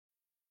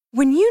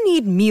When you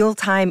need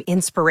mealtime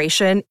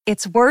inspiration,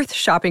 it's worth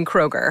shopping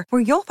Kroger,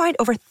 where you'll find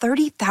over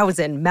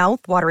 30,000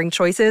 mouth-watering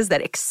choices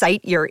that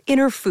excite your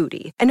inner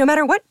foodie. And no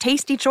matter what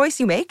tasty choice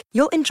you make,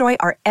 you'll enjoy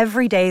our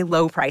everyday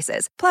low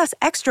prices, plus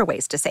extra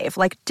ways to save,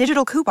 like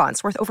digital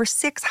coupons worth over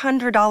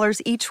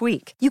 $600 each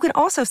week. You can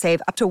also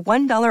save up to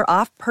 $1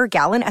 off per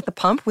gallon at the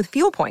pump with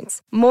fuel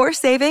points. More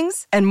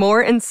savings and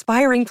more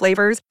inspiring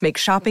flavors make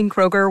shopping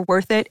Kroger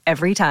worth it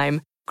every time.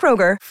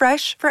 Kroger,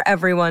 fresh for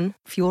everyone.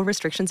 Fuel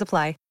restrictions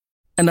apply.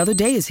 Another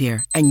day is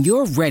here, and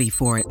you're ready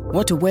for it.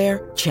 What to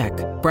wear? Check.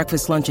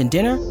 Breakfast, lunch, and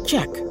dinner?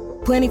 Check.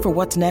 Planning for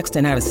what's next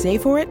and how to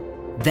save for it?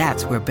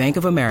 That's where Bank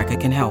of America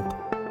can help.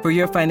 For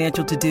your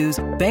financial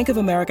to-dos, Bank of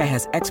America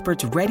has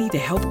experts ready to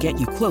help get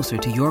you closer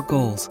to your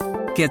goals.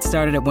 Get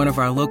started at one of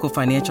our local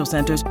financial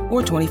centers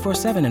or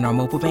 24/7 in our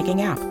mobile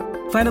banking app.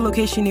 Find a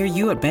location near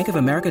you at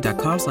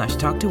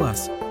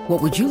bankofamerica.com/talktous.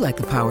 What would you like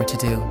the power to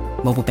do?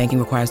 Mobile banking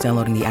requires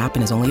downloading the app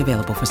and is only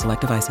available for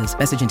select devices.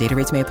 Message and data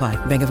rates may apply.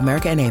 Bank of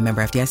America N.A.,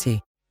 member FDIC.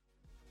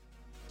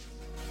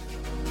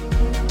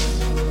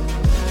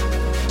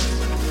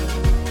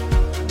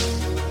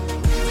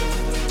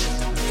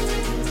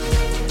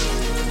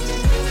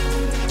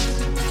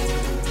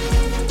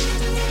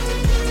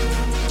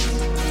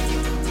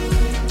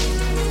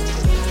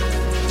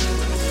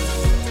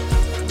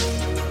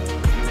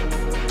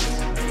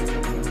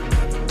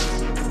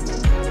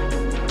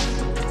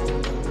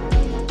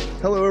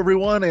 Hello,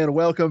 everyone, and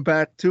welcome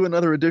back to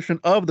another edition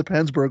of the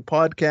Pennsburg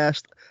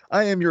Podcast.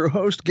 I am your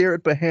host,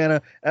 Garrett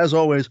Bahana, as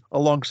always,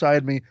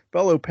 alongside me,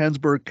 fellow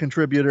Pennsburg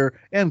contributor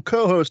and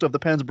co-host of the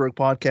Pennsburg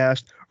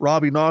Podcast,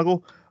 Robbie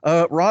Noggle.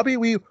 Robbie,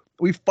 we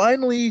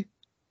finally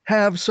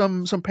have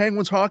some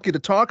Penguins hockey to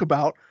talk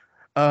about,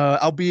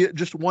 albeit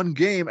just one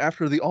game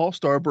after the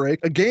All-Star break,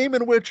 a game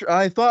in which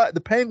I thought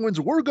the Penguins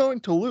were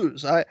going to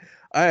lose.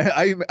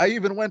 I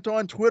even went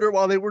on Twitter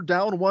while they were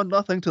down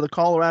 1-0 to the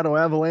Colorado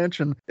Avalanche,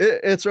 and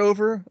it's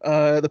over.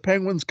 The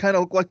Penguins kind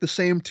of look like the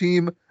same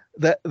team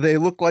that they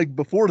looked like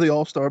before the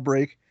All-Star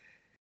break.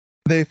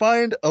 They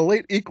find a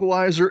late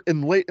equalizer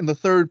late in the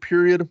third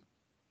period.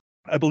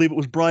 I believe it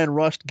was Brian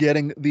Rust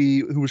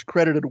who was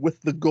credited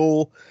with the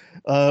goal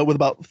with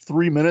about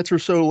 3 minutes or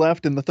so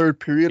left in the third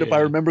period, if I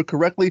remember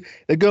correctly.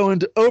 They go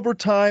into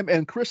overtime,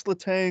 and Chris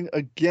Letang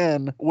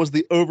again was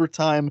the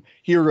overtime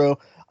hero.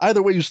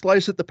 Either way you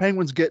slice it, the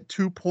Penguins get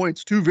 2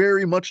 points, 2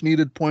 very much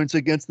needed points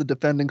against the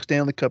defending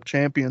Stanley Cup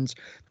champions,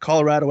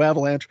 Colorado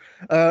Avalanche.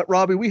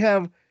 Robbie, we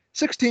have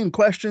 16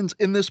 questions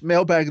in this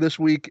mailbag this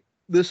week.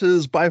 This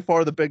is by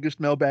far the biggest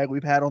mailbag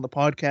we've had on the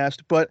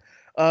podcast. But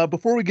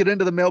before we get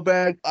into the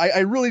mailbag, I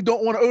really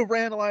don't want to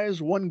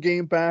overanalyze one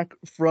game back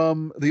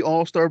from the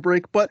All-Star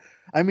break. But,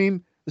 I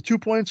mean, the 2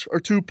 points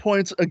are 2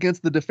 points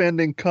against the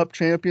defending Cup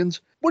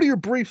champions. What are your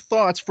brief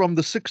thoughts from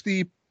the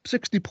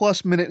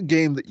 60-plus minute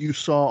game that you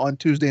saw on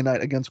Tuesday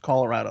night against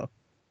Colorado?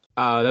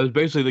 That was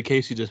basically the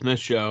Casey DeSmith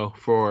show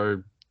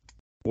for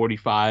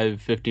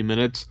 45, 50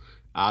 minutes.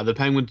 The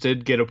Penguins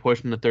did get a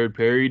push in the third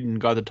period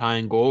and got the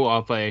tying goal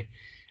off a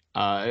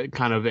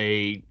kind of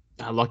a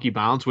lucky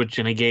bounce, which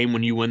in a game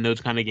when you win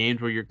those kind of games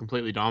where you're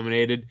completely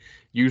dominated,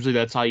 usually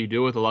that's how you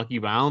do it with a lucky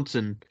bounce.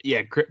 And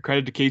yeah,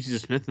 credit to Casey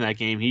DeSmith in that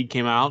game. He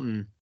came out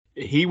and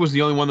he was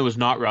the only one that was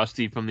not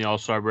rusty from the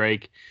All-Star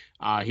break.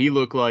 He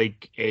looked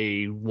like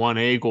a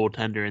 1A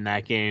goaltender in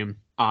that game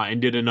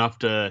and did enough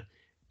to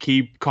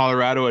keep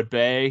Colorado at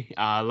bay,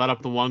 let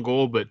up the one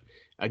goal, but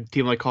a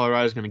team like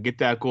Colorado is going to get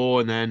that goal.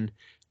 And then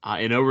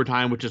in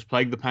overtime, which has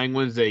plagued the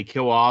Penguins, they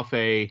kill off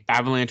a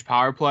Avalanche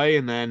power play,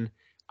 and then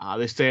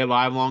they stay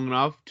alive long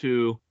enough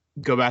to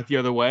go back the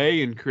other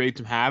way and create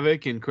some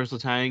havoc, and Chris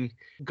Letang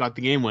got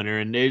the game winner.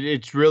 And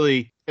it's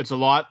a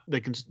lot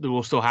that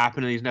will still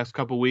happen in these next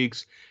couple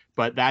weeks,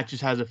 but that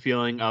just has a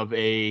feeling of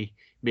a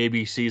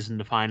maybe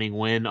season-defining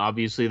win.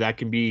 Obviously, that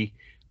can be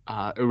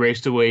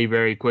erased away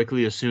very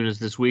quickly as soon as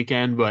this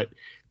weekend, but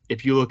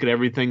if you look at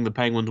everything the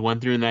Penguins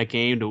went through in that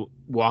game to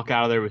walk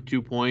out of there with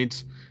 2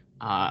 points,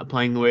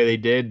 playing the way they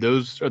did,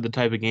 those are the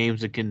type of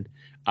games that can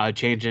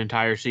change an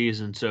entire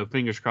season. So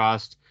fingers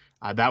crossed,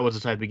 that was the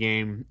type of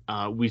game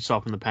we saw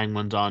from the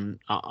Penguins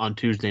on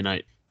Tuesday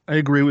night. I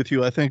agree with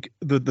you. I think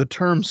the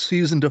term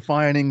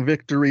season-defining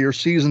victory or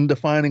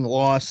season-defining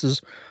loss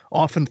is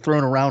often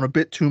thrown around a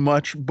bit too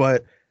much,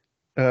 but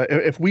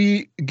if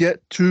we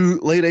get to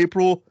late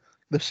April,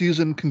 the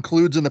season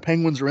concludes and the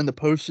Penguins are in the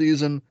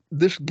postseason,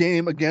 this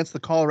game against the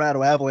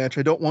Colorado Avalanche,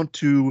 I don't want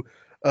to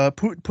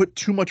put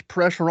too much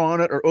pressure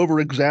on it or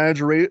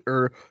over-exaggerate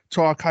or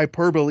talk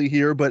hyperbole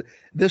here, but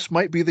this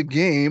might be the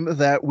game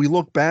that we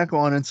look back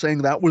on and saying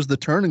that was the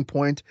turning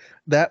point.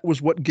 That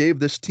was what gave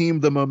this team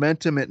the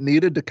momentum it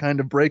needed to kind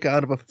of break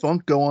out of a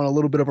funk, go on a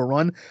little bit of a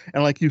run.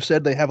 And like you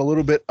said, they have a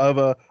little bit of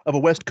a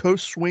West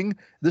Coast swing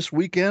this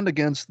weekend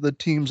against the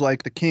teams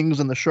like the Kings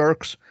and the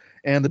Sharks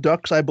and the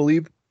Ducks, I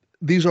believe.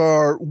 These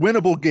are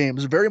winnable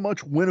games, very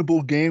much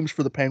winnable games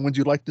for the Penguins.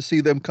 You'd like to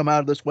see them come out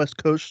of this West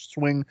Coast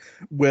swing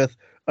with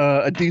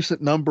a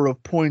decent number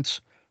of points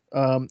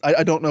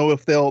I don't know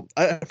if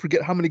I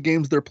forget how many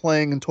games they're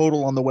playing in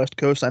total on the West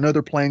Coast. I know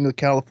they're playing the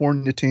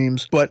California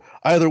teams, but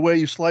either way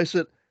you slice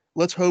it,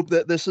 let's hope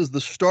that this is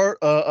the start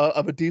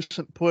of a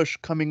decent push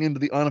coming into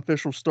the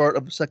unofficial start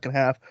of the second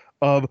half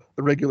of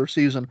the regular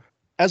season.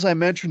 As I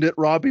mentioned it,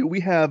 Robbie, we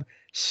have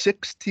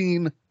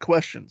 16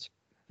 questions.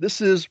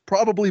 This is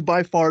probably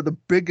by far the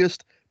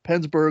biggest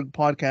Pennsburg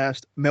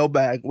podcast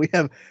mailbag we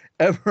have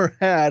ever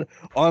had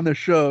on the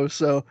show.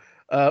 So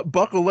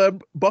buckle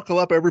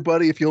up,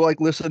 everybody, if you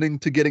like listening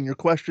to getting your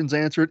questions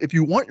answered. If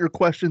you want your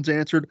questions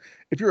answered,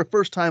 if you're a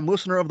first-time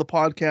listener of the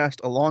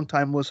podcast, a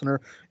long-time listener,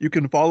 you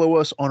can follow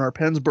us on our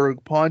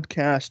Pennsburg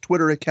podcast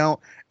Twitter account.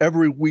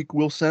 Every week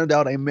we'll send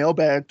out a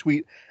mailbag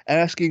tweet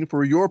asking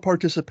for your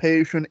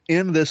participation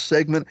in this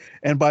segment.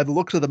 And by the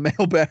looks of the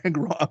mailbag,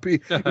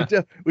 Robbie,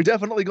 we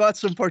definitely got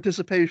some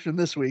participation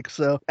this week.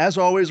 So as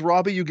always,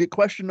 Robbie, you get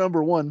question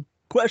number one.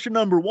 Question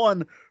number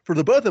one for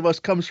the both of us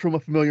comes from a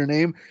familiar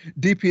name,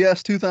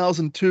 DPS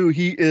 2002.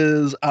 He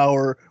is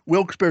our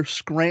Wilkes-Barre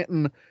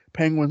Scranton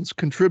Penguins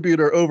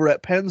contributor over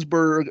at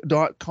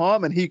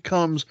Pennsburg.com, and he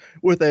comes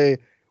with a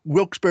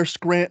Wilkes-Barre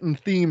Scranton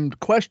themed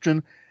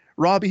question.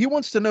 Robbie, he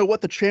wants to know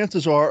what the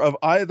chances are of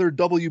either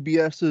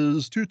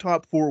WBS's two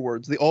top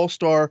forwards, the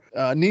all-star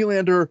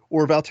Nylander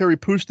or Valtteri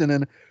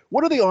Puustinen.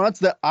 What are the odds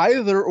that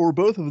either or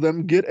both of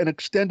them get an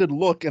extended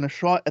look and a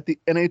shot at the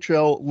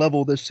NHL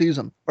level this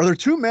season? Are there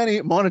too many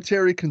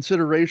monetary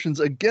considerations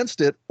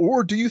against it,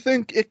 or do you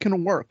think it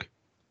can work?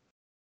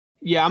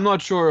 Yeah, I'm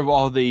not sure of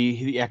all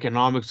the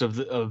economics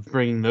of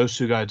bringing those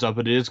two guys up,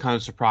 but it is kind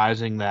of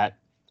surprising that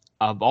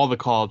of all the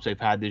call-ups they've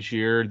had this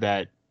year,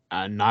 that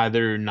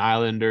neither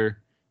Nylander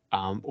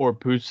or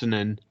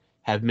Puustinen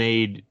have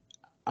made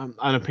an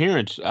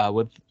appearance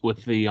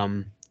with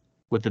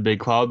the big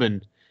club.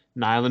 And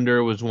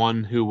Nylander was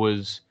one who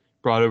was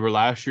brought over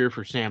last year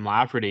for Sam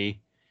Lafferty,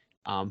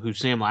 who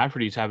Sam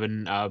Lafferty's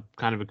having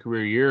kind of a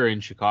career year in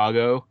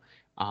Chicago.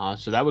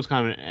 So that was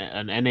kind of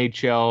an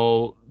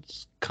NHL,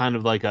 kind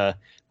of like a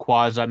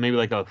quasi, maybe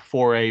like a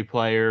 4A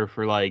player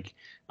for like,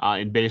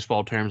 in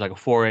baseball terms, like a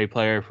 4A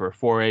player for a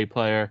 4A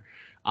player.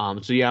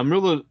 So yeah, I'm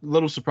a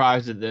little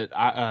surprised that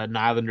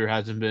Nylander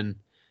hasn't been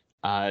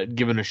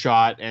given a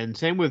shot. And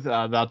same with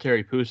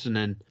Valtteri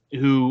Puustinen,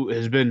 who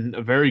has been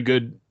very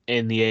good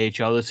in the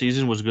AHL this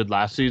season, was good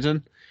last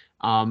season.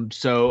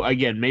 So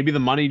again, maybe the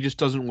money just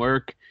doesn't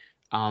work.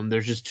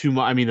 There's just too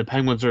much. I mean, the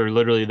Penguins are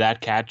literally that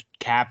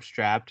cap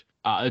strapped.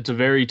 It's a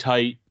very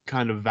tight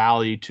kind of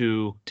valley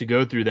to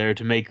go through there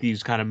to make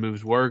these kind of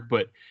moves work.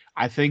 But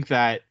I think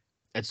that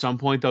at some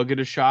point they'll get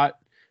a shot.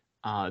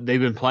 They've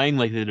been playing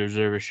like they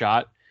deserve a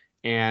shot.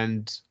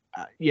 And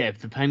yeah, if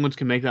the Penguins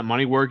can make that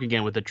money work,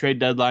 again, with the trade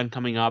deadline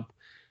coming up,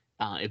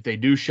 if they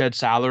do shed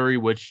salary,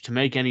 which to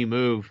make any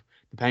move,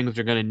 the Penguins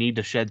are going to need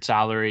to shed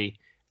salary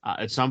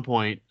at some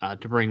point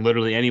to bring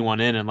literally anyone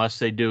in, unless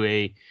they do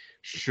a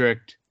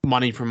strict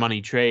money for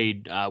money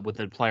trade with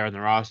a player on the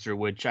roster,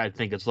 which I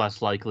think is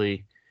less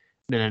likely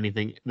than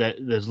anything. That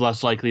is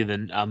less likely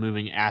than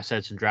moving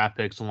assets and draft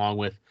picks along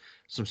with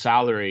some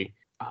salary.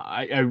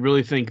 I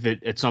really think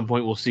that at some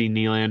point we'll see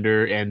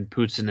Nylander and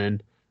Puustinen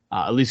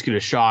at least get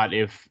a shot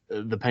if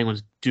the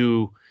Penguins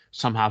do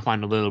somehow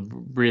find a little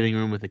breathing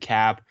room with the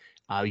cap.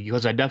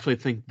 Because I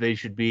definitely think they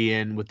should be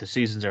in, with the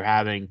seasons they're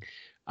having,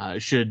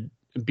 should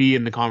be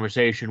in the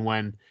conversation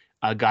when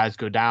guys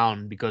go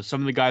down, because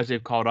some of the guys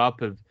they've called up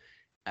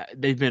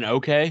they've been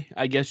okay,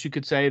 I guess you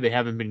could say. They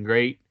haven't been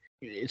great.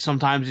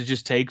 Sometimes it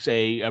just takes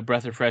a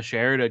breath of fresh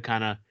air to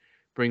kind of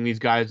bring these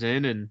guys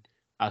in and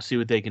see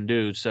what they can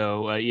do.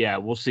 So yeah,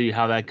 we'll see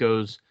how that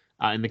goes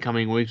in the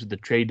coming weeks with the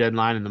trade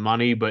deadline and the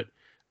money. But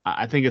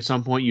I think at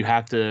some point you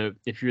have to,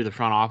 if you're the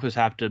front office,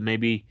 have to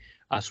maybe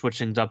switch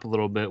things up a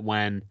little bit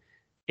when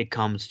it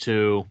comes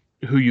to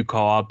who you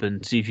call up,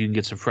 and see if you can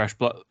get some fresh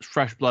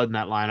blood in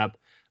that lineup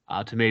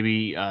to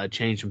maybe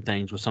change some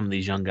things with some of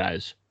these young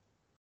guys.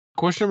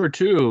 Question number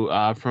two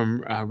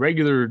from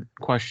regular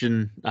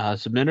question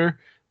submitter,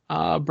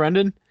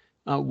 Brendan.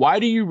 Why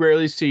do you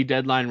rarely see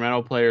deadline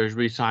rental players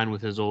re-sign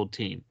with his old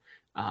team?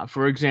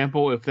 For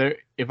example,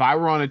 if I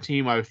were on a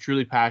team I was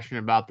truly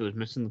passionate about that was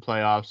missing the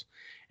playoffs,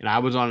 and I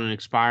was on an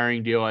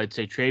expiring deal, I'd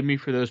say trade me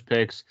for those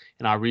picks,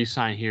 and I'll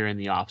re-sign here in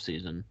the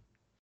offseason.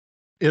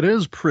 It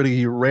is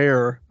pretty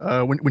rare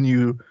when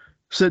you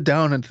sit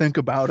down and think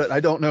about it.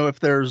 I don't know if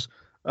there's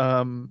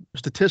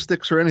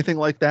statistics or anything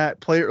like that,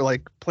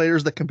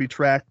 players that can be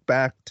tracked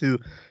back to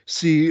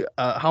see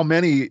how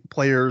many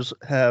players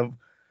have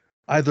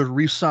either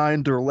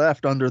re-signed or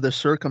left under this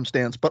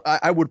circumstance. But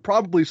I would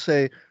probably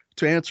say,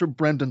 to answer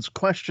Brendan's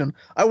question,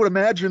 I would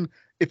imagine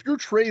if you're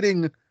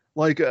trading,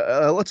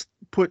 let's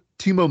put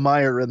Timo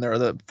Meier in there,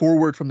 the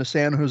forward from the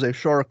San Jose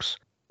Sharks.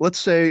 Let's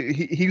say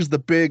he's the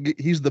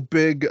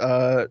big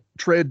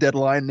trade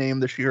deadline name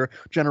this year,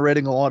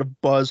 generating a lot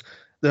of buzz.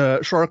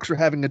 The Sharks are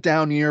having a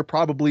down year,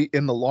 probably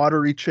in the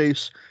lottery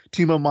chase.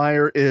 Timo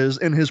Meier is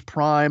in his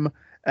prime,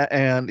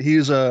 and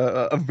he's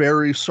a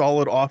very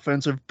solid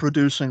offensive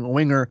producing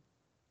winger.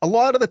 a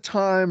lot of the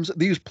times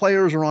these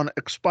players are on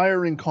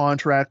expiring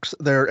contracts.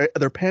 They're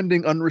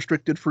pending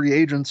unrestricted free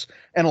agents,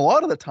 and a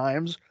lot of the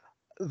times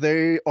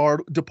they are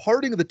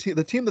departing the team.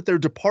 The team that they're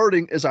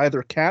departing is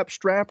either cap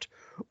strapped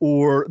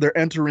or they're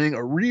entering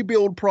a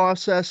rebuild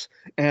process,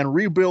 and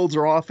rebuilds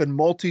are often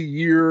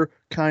multi-year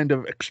kind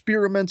of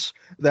experiments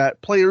that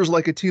players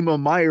like a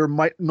Timo Meier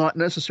might not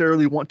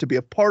necessarily want to be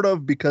a part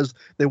of because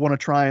they want to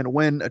try and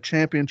win a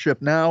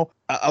championship now.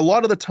 A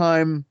lot of the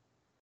time,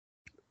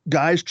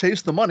 guys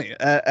chase the money.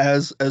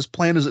 As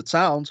plain as it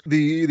sounds,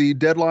 the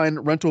deadline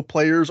rental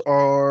players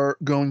are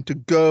going to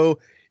go.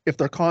 If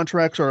their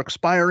contracts are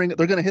expiring,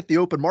 they're going to hit the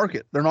open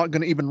market. They're not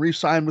going to even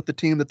re-sign with the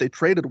team that they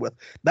traded with.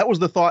 That was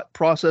the thought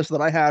process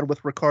that I had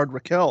with Rickard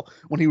Rakell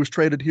when he was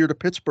traded here to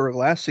Pittsburgh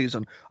last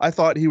season. I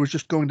thought he was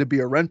just going to be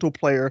a rental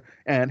player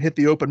and hit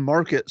the open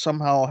market.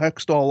 Somehow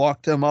Hextall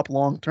locked him up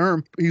long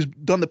term. He's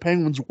done the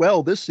Penguins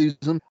well this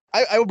season.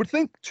 I would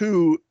think,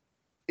 too,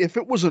 if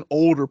it was an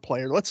older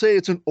player, let's say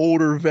it's an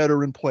older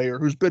veteran player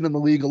who's been in the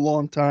league a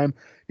long time,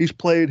 he's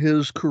played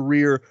his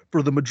career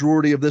for the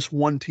majority of this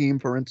one team,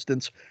 for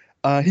instance,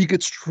 he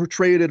gets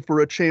traded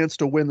for a chance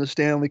to win the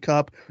Stanley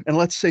Cup, and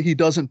let's say he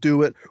doesn't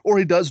do it, or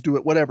he does do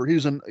it, whatever.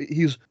 He's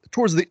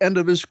towards the end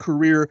of his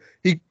career.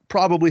 He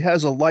probably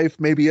has a life,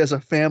 maybe has a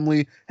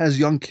family, has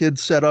young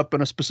kids set up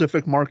in a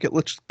specific market.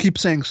 Let's keep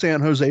saying San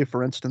Jose,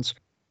 for instance.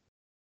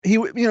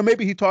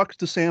 Maybe he talks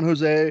to San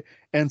Jose,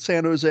 and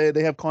San Jose,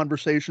 they have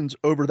conversations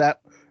over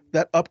that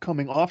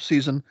upcoming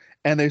offseason,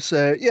 and they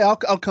say, yeah,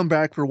 I'll come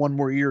back for 1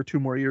 more year, 2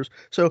 more years.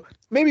 So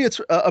maybe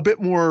it's a bit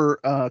more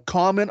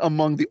common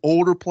among the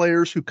older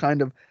players who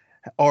kind of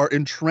are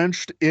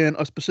entrenched in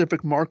a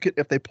specific market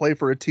if they play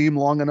for a team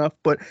long enough.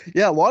 But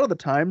yeah, a lot of the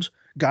times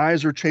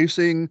guys are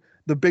chasing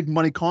the big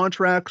money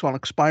contracts on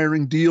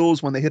expiring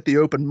deals when they hit the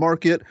open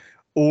market,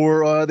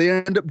 or they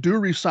end up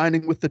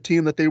re-signing with the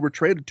team that they were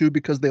traded to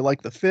because they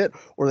like the fit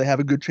or they have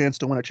a good chance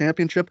to win a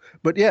championship.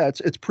 But yeah,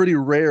 it's pretty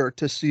rare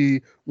to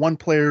see one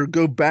player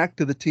go back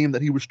to the team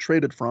that he was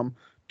traded from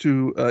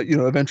to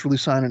eventually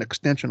sign an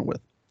extension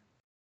with.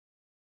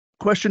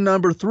 Question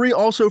number 3,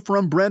 also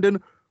from Brendan.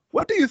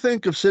 What do you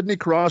think of Sidney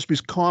Crosby's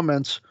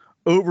comments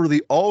over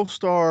the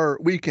All-Star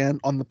weekend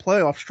on the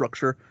playoff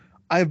structure?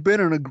 I've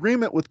been in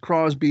agreement with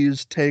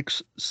Crosby's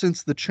takes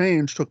since the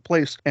change took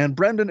place, and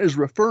Brendan is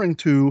referring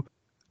to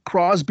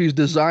Crosby's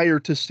desire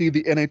to see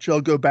the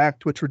NHL go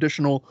back to a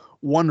traditional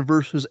 1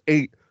 versus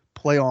 8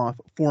 playoff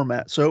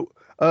format. So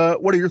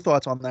what are your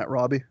thoughts on that,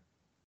 Robbie?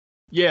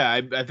 Yeah,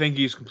 I think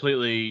he's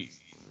completely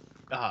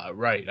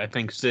right. I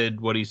think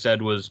Sid, what he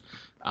said was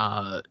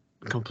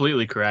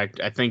completely correct.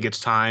 I think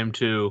it's time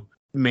to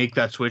make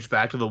that switch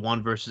back to the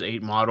 1 versus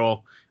 8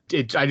 model.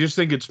 I just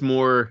think it's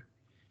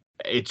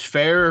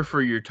fair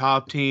for your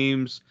top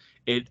teams.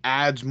 It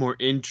adds more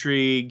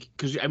intrigue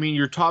because, I mean,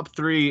 your top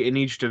 3 in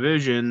each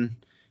division,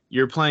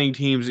 you're playing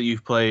teams that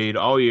you've played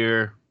all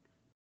year,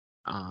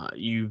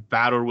 you've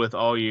battled with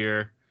all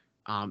year.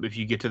 If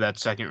you get to that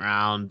second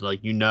round,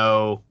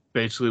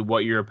 basically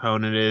what your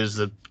opponent is.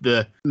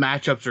 The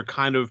matchups are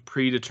kind of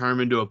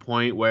predetermined to a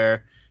point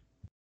where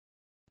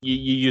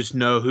you just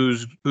know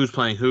who's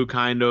playing who,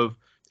 kind of.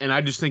 And I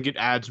just think it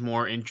adds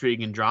more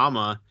intrigue and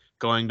drama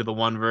going to the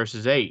 1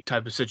 versus 8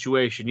 type of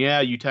situation.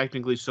 Yeah, you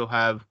technically still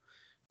have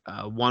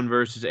 1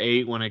 versus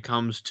 8 when it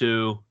comes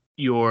to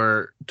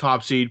your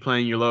top seed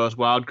playing your lowest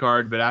wild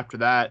card, but after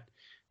that,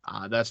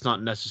 that's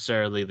not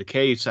necessarily the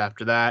case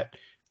after that.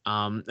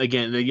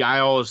 Again, I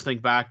always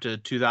think back to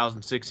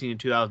 2016 and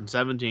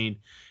 2017.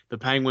 The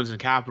Penguins and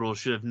Capitals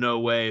should have no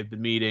way of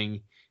been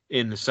meeting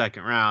in the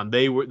second round.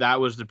 That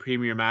was the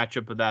premier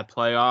matchup of that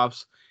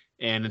playoffs.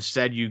 And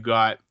instead you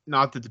got,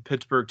 not that the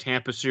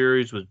Pittsburgh-Tampa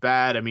series was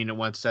bad. I mean, it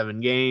went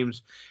 7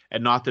 games.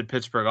 And not that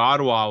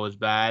Pittsburgh-Ottawa was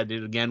bad.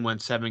 It again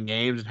went 7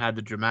 games and had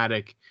the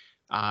dramatic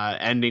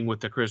ending with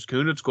the Chris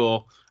Kunitz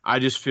goal. I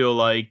just feel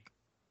like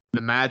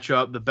the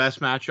best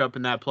matchup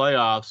in that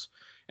playoffs,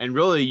 and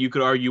really you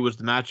could argue was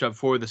the matchup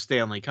for the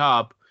Stanley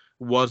Cup,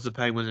 was the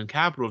Penguins and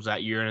Capitals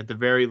that year. And at the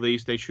very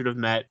least, they should have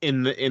met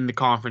in the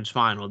conference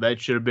final. That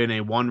should have been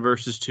a 1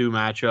 versus 2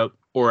 matchup,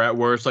 or at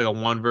worst, like a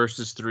 1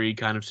 versus 3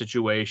 kind of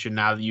situation.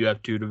 Now that you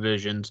have 2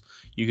 divisions,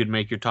 you could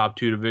make your top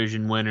 2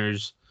 division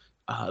winners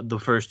the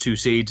first 2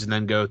 seeds, and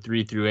then go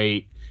 3 through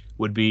 8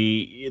 would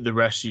be the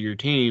rest of your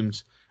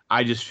teams.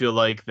 I just feel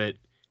like that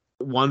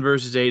 1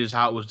 versus 8 is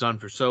how it was done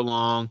for so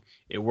long.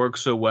 It worked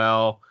so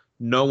well.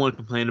 No one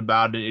complained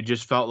about it. It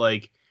just felt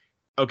like,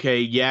 okay,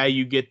 yeah,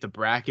 you get the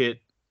bracket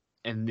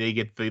and they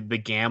get the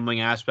gambling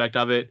aspect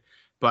of it.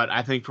 But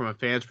I think from a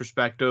fan's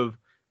perspective,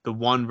 the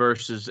 1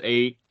 versus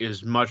 8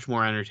 is much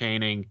more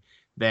entertaining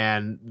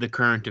than the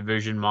current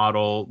division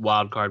model,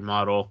 wildcard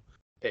model.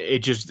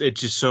 It's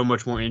just so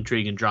much more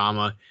intrigue and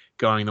drama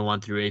going the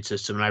 1 through 8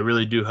 system. And I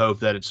really do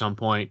hope that at some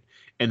point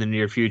in the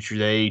near future,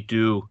 they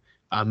do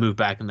move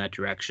back in that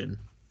direction.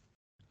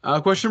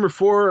 Question number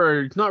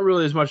 4, not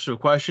really as much of a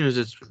question as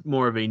it's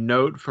more of a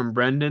note from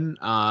Brendan.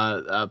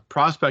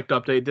 Prospect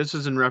update. This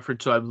is in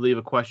reference to, I believe,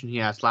 a question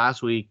he asked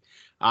last week.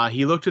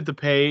 He looked at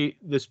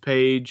this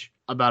page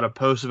about a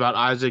post about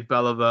Isaac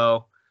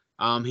Belleville.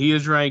 He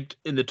is ranked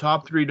in the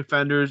top 3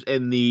 defenders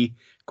in the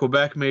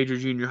Quebec Major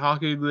Junior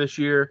Hockey League this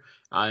year,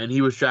 and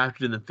he was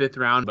drafted in the 5th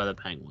round by the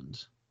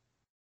Penguins.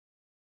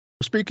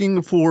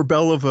 Speaking for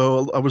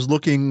Beliveau, I was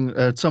looking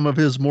at some of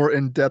his more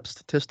in-depth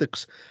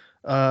statistics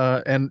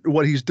and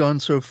what he's done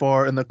so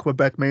far in the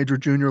Quebec Major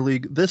Junior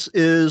League. This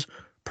is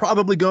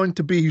probably going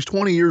to be, he's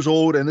 20 years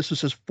old, and this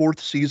is his 4th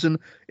season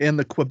in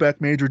the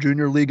Quebec Major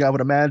Junior League. I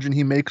would imagine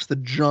he makes the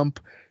jump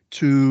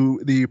to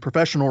the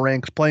professional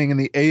ranks playing in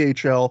the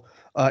AHL.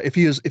 If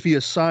he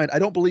is signed, I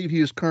don't believe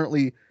he is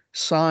currently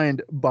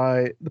signed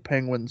by the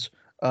Penguins.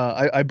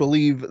 I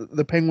believe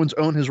the Penguins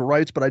own his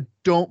rights, but I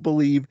don't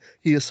believe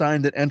he has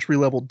signed an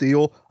entry-level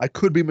deal. I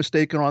could be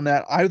mistaken on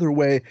that. Either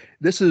way,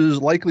 this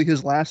is likely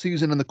his last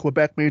season in the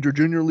Quebec Major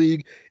Junior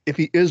League. If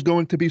he is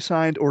going to be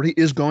signed or he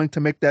is going to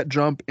make that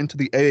jump into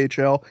the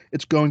AHL,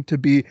 it's going to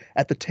be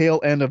at the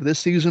tail end of this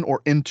season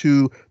or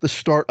into the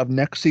start of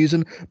next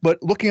season.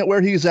 But looking at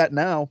where he's at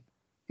now,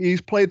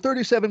 he's played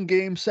 37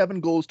 games, 7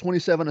 goals,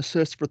 27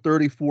 assists for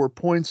 34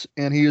 points,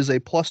 and he is a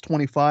plus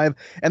 25.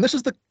 And this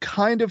is the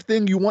kind of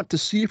thing you want to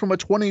see from a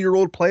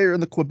 20-year-old player in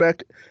the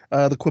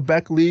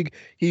Quebec League.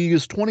 He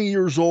is 20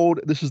 years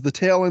old. This is the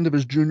tail end of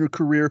his junior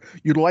career.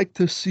 You'd like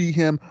to see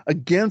him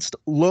against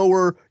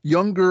lower,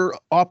 younger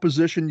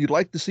opposition. You'd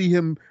like to see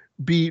him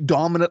be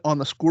dominant on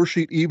the score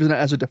sheet even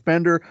as a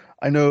defender.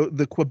 I know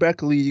the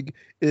Quebec League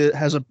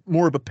has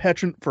more of a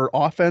penchant for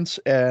offense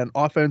and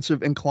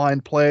offensive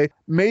inclined play.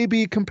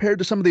 Maybe compared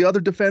to some of the other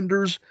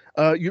defenders,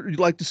 you'd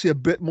like to see a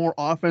bit more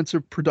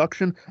offensive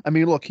production. I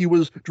mean, look, he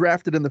was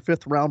drafted in the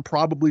 5th round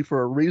probably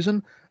for a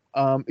reason.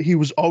 He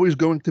was always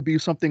going to be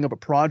something of a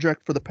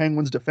project for the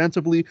Penguins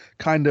defensively,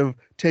 kind of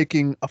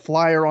taking a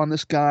flyer on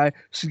this guy,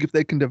 see if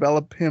they can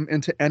develop him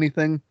into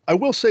anything. I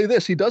will say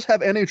this, he does have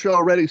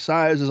NHL-ready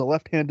size as a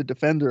left-handed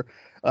defender.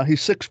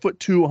 He's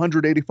 6'2",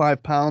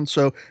 185 pounds,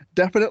 so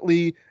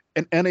definitely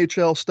an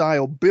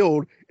NHL-style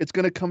build. It's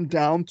going to come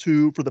down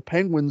to, for the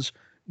Penguins,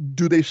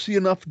 do they see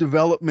enough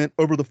development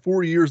over the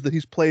 4 years that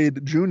he's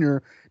played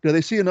junior? Do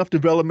they see enough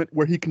development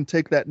where he can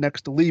take that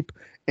next leap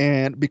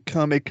and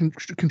become a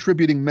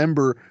contributing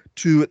member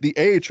to the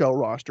AHL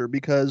roster?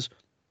 Because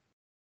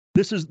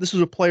this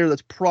is a player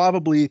that's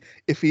probably,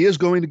 if he is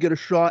going to get a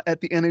shot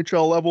at the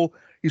NHL level,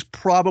 he's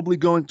probably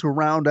going to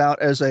round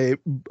out as a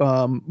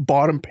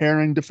bottom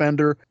pairing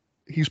defender.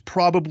 He's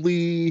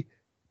probably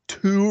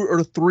 2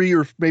 or 3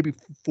 or maybe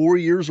 4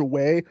 years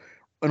away,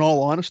 in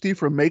all honesty,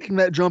 from making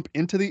that jump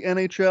into the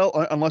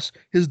NHL, unless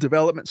his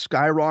development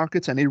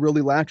skyrockets and he really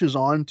latches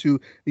on to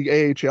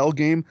the AHL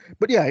game.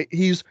 But yeah,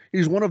 he's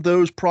one of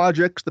those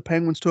projects the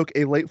Penguins took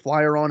a late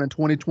flyer on in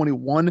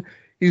 2021.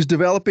 He's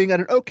developing at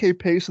an okay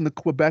pace in the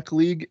Quebec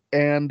League,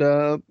 and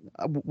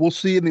we'll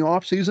see in the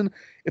offseason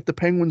if the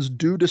Penguins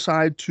do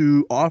decide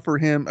to offer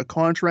him a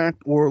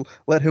contract or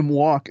let him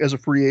walk as a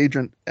free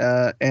agent,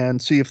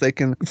 and see if they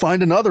can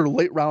find another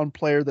late-round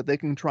player that they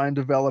can try and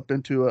develop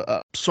into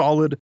a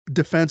solid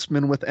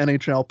defenseman with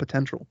NHL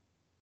potential.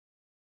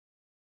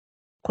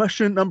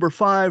 Question number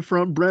 5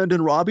 from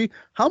Brandon Robbie.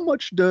 How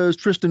much does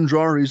Tristan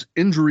Jarry's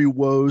injury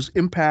woes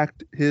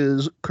impact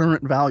his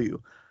current value?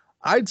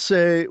 I'd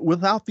say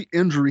without the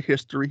injury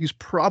history, he's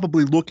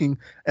probably looking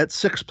at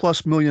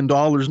 $6+ million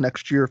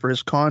next year for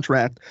his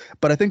contract.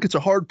 But I think it's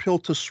a hard pill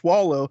to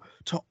swallow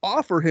to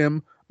offer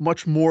him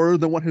much more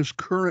than what his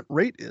current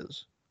rate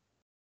is.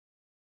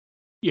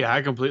 Yeah,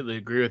 I completely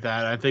agree with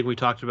that. I think we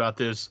talked about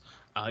this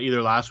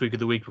either last week or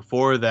the week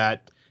before,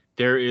 that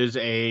there is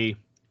a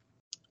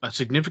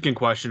significant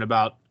question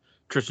about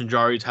Tristan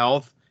Jarry's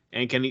health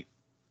and can he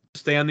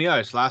stay on the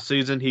ice. Last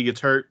season, he gets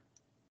hurt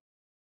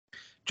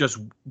just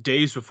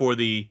days before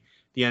the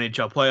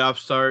NHL playoffs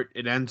start.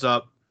 It ends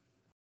up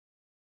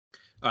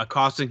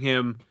costing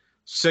him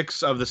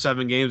 6 of the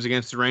 7 games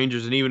against the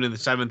Rangers, and even in the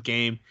 7th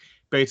game,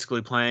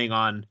 basically playing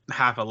on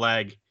half a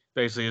leg.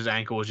 Basically, his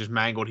ankle was just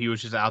mangled. He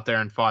was just out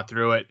there and fought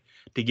through it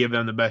to give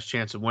them the best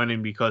chance of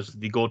winning because of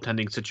the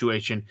goaltending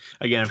situation.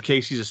 Again, if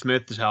Casey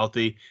Smith is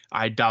healthy,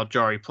 I doubt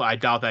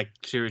that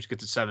series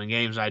gets to 7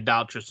 games. I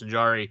doubt Tristan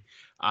Jarry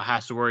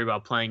has to worry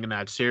about playing in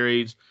that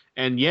series.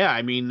 And yeah,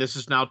 I mean, this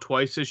is now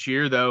twice this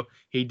year, though.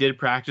 He did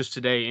practice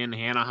today in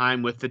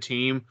Anaheim with the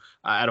team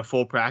at a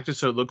full practice,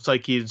 so it looks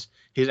like his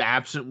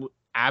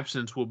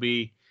absence will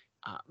be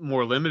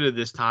more limited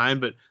this time.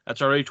 But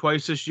that's already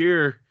twice this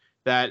year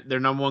that their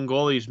number one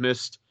goalie's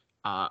missed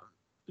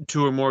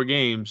 2 or more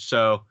games.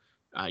 So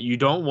you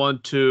don't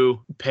want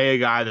to pay a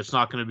guy that's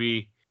not going to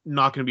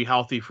be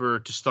healthy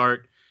to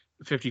start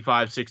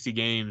 55, 60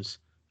 games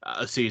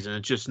a season.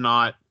 It's just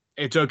not.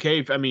 It's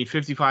okay. I mean,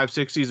 55,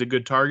 60 is a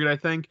good target, I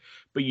think,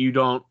 but you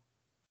don't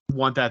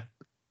want that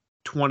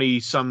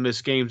 20-some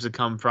missed games to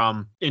come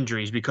from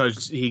injuries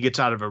because he gets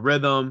out of a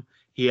rhythm.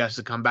 He has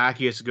to come back.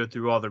 He has to go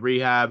through all the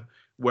rehab.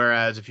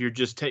 Whereas if you're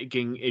just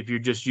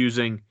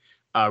using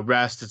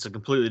rest, it's a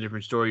completely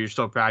different story. You're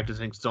still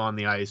practicing, still on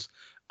the ice.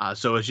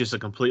 So it's just a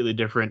completely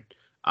different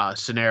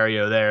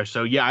scenario there.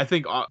 So, yeah, I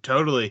think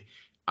totally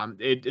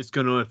it's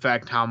going to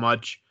affect how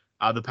much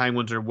the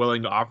Penguins are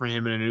willing to offer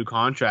him in a new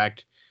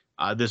contract.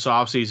 this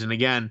offseason.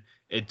 Again,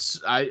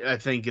 I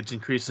think it's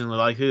increasingly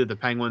likely that the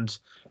Penguins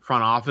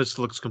front office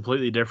looks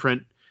completely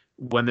different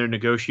when they're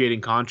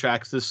negotiating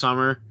contracts this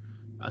summer.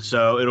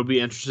 So it'll be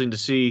interesting to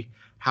see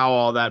how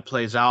all that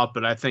plays out.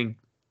 But I think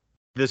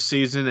this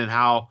season and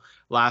how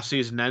last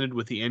season ended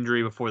with the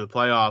injury before the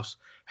playoffs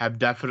have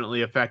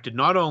definitely affected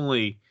not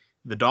only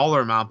the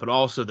dollar amount, but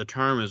also the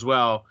term as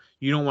well.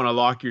 You don't want to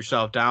lock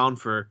yourself down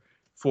for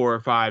 4 or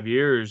 5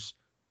 years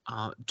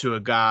to a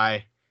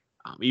guy,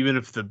 even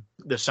if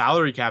the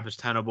salary cap is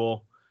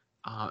tenable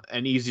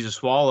and easy to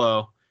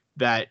swallow,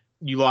 that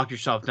you lock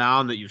yourself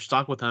down, that you're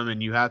stuck with him,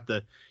 and you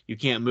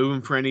can't move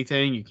him for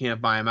anything, you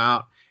can't buy him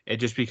out. It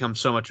just becomes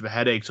so much of a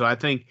headache. So I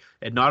think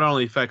it not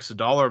only affects the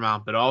dollar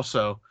amount, but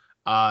also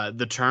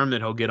the term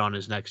that he'll get on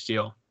his next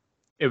deal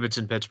if it's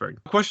in Pittsburgh.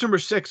 Question number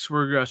 6,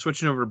 we're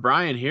switching over to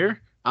Brian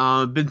here.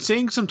 Been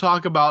seeing some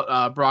talk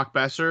about Brock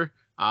Boeser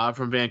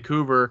from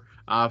Vancouver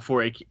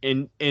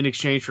in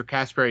exchange for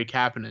Kasperi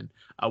Kapanen.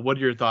 What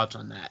are your thoughts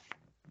on that?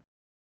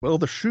 Well,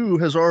 the shoe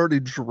has already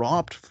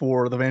dropped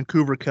for the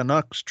Vancouver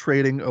Canucks,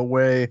 trading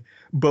away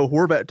Bo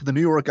Horvat to the New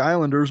York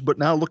Islanders, but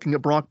now looking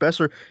at Brock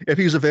Boeser, if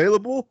he's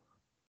available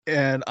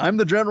and I'm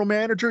the general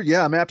manager,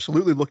 yeah, I'm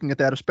absolutely looking at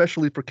that,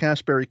 especially for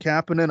Kasperi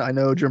Kapanen. I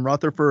know Jim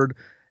Rutherford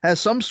has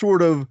some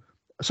sort of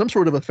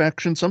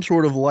affection, some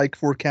sort of like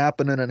for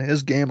Kapanen and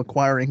his game,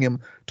 acquiring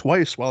him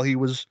twice while he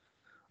was,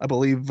 I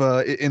believe,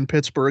 in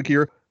Pittsburgh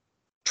here.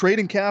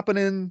 Trading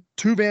Kapanen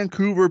to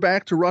Vancouver,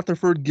 back to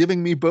Rutherford,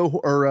 giving me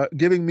Brock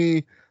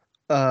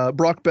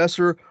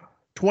Boeser,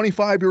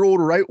 25-year-old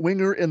right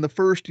winger in the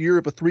first year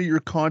of a 3-year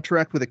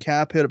contract with a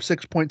cap hit of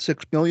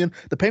 $6.6 million.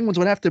 The Penguins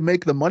would have to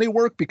make the money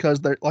work because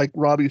they're, like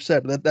Robbie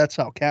said, that's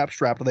how cap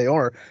strapped they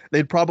are.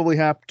 They'd probably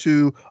have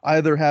to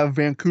either have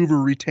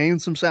Vancouver retain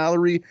some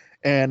salary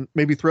and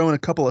maybe throw in a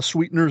couple of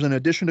sweeteners in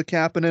addition to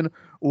Kapanen,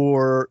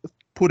 or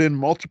put in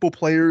multiple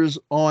players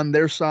on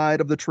their side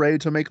of the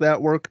trade to make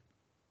that work.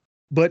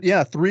 But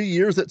yeah, 3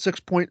 years at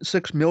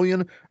 $6.6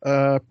 million,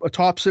 a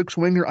top 6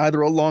 winger,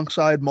 either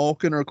alongside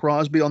Malkin or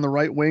Crosby on the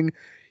right wing.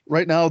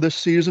 Right now, this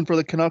season for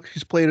the Canucks,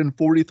 he's played in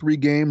 43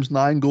 games,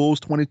 9 goals,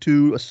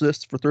 22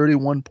 assists for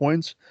 31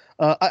 points.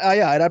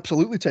 I'd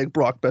absolutely take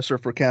Brock Boeser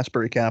for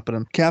Kasperi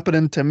Kapanen.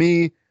 Kapanen, to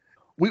me,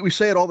 we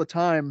say it all the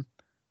time,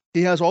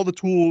 he has all the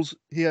tools.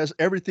 He has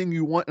everything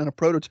you want in a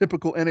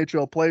prototypical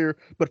NHL player,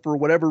 but for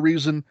whatever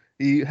reason,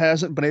 he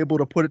hasn't been able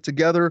to put it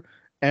together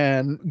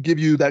and give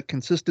you that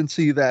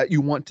consistency that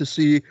you want to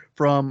see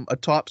from a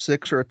top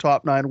 6 or a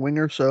top 9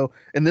 winger. So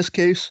in this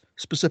case,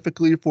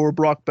 specifically for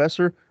Brock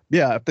Boeser,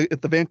 yeah, if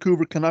the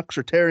Vancouver Canucks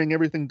are tearing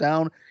everything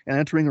down and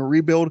entering a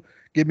rebuild,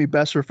 give me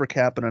Boeser for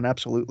Kapanen,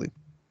 absolutely.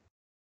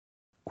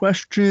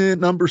 Question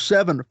number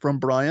 7 from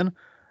Brian.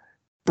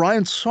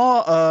 Brian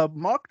saw a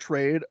mock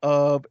trade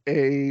of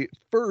a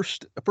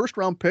first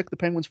round pick, the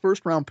Penguins'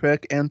 first round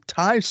pick, and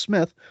Ty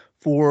Smith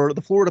for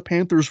the Florida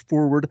Panthers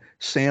forward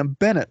Sam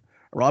Bennett.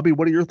 Robbie,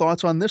 what are your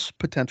thoughts on this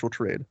potential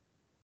trade?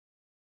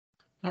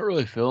 Not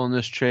really feeling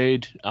this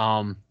trade.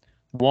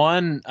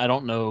 One, I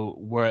don't know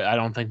where. I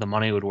don't think the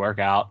money would work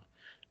out.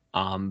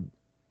 Ty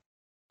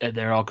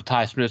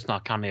Smith's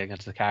not coming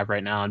against the cap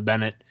right now, and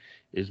Bennett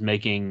is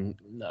making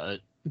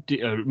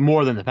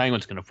more than the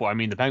Penguins can afford. I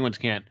mean, the Penguins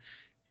can't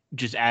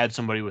just add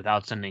somebody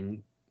without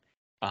sending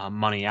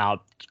money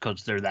out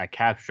because they're that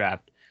cap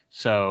strapped.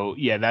 So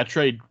yeah, that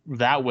trade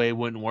that way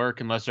wouldn't work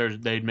unless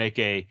they'd make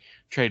a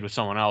trade with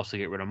someone else to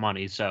get rid of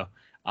money. So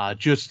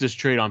just this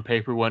trade on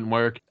paper wouldn't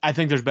work. I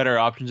think there's better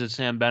options at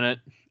Sam Bennett.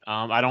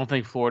 I don't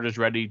think Florida's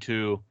ready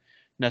to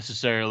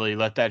necessarily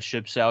let that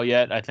ship sail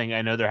yet.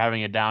 I know they're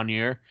having a down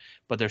year,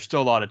 but there's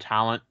still a lot of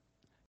talent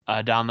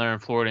down there in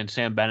Florida, and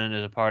Sam Bennett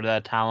is a part of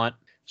that talent.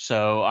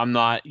 So I'm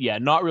not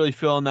really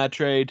feeling that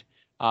trade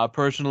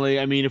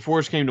personally. I mean, if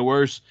worse came to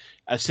worse,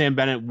 Sam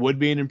Bennett would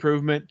be an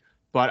improvement.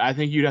 But I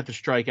think you'd have to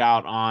strike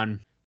out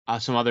on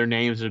some other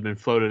names that have been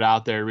floated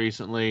out there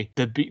recently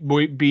to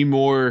be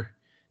more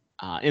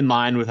in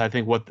line with, I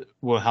think, what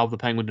will help the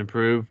Penguins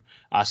improve.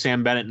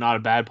 Sam Bennett, not a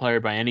bad player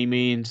by any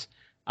means,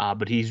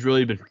 but he's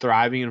really been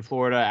thriving in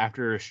Florida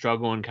after a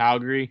struggle in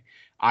Calgary.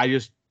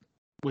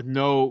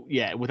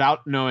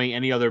 Without knowing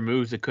any other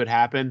moves that could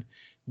happen,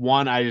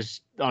 one,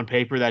 on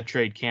paper, that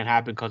trade can't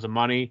happen because of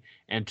money.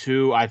 And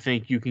two, I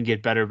think you can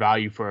get better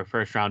value for a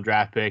first-round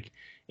draft pick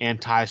and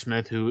Ty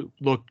Smith, who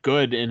looked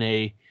good in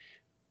a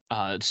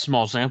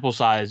small sample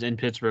size in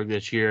Pittsburgh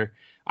this year.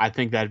 I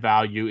think that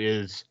value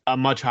is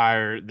much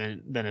higher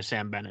than a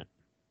Sam Bennett.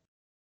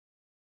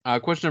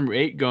 Question number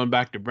 8, going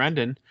back to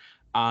Brendan.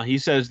 He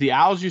says, the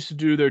Owls used to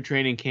do their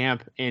training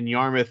camp in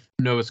Yarmouth,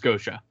 Nova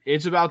Scotia.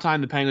 It's about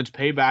time the Penguins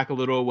pay back a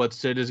little what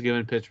Sid has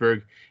given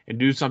Pittsburgh and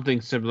do something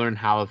similar in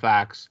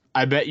Halifax.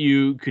 I bet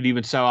you could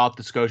even sell out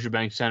the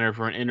Scotiabank Center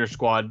for an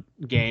inter-squad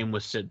game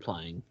with Sid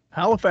playing.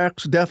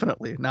 Halifax,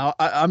 definitely. Now,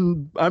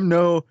 I'm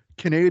no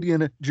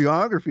Canadian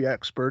geography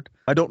expert.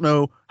 I don't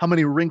know how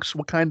many rinks,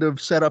 what kind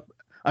of setup.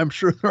 I'm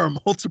sure there are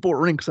multiple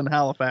rinks in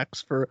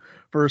Halifax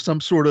for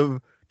some sort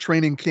of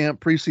training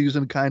camp,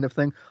 preseason kind of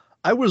thing.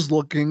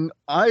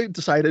 I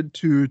decided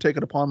to take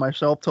it upon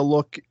myself to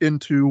look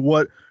into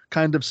what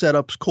kind of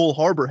setups Cole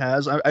Harbor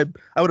has. I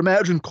would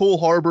imagine Cole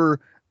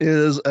Harbor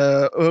is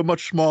a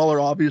much smaller,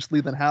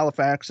 obviously, than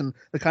Halifax and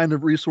the kind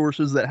of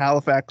resources that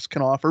Halifax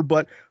can offer.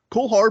 But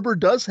Cole Harbor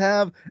does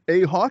have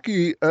a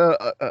hockey,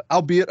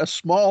 albeit a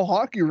small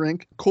hockey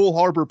rink, Cole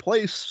Harbor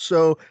Place.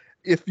 So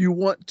if you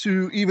want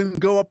to even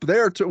go up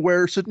there to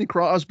where Sidney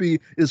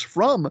Crosby is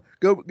from,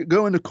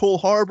 go into Cole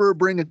Harbor,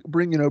 bring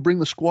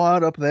the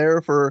squad up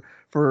there for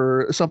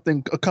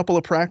something, a couple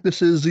of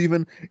practices,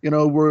 even,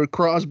 where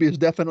Crosby is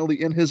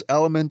definitely in his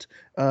element,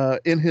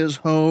 in his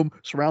home,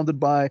 surrounded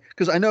by,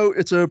 because I know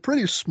it's a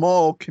pretty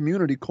small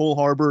community, Cole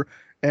Harbor,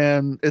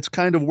 and it's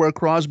kind of where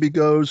Crosby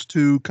goes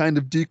to kind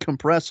of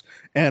decompress,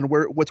 and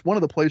what's one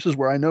of the places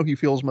where I know he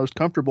feels most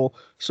comfortable.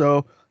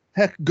 So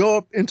heck, go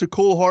up into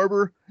Cole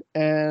Harbor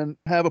and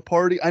have a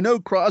party. I know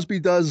Crosby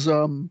does,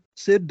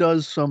 Sid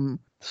does some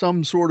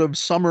sort of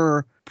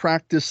summer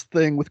practice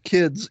thing with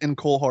kids in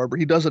Cole Harbor.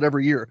 He does it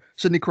every year.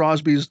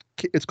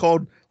 It's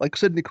called like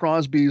Sidney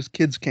Crosby's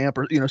Kids Camp,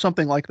 or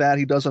something like that.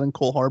 He does it in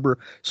Cole Harbor.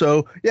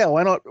 So yeah,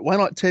 why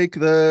not take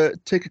a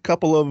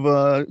couple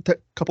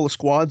of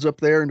squads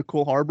up there into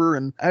Cole Harbor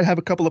and have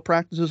a couple of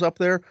practices up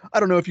there. I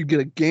don't know if you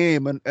get a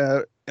game and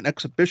an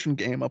exhibition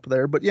game up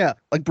there, but yeah,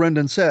 like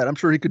Brendan said, I'm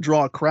sure he could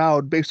draw a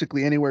crowd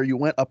basically anywhere you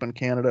went up in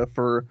Canada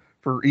for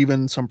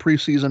even some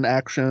preseason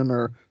action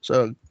or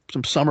some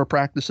summer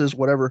practices,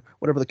 whatever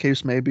the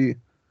case may be.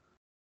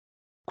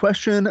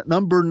 Question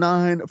number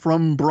 9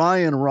 from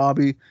Brian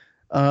Robbie.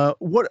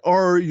 What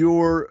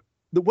are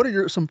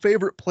some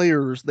favorite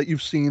players that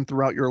you've seen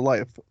throughout your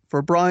life?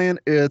 For Brian,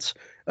 it's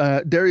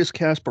Darius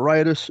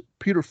Kasparaitis,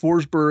 Peter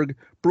Forsberg,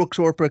 Brooks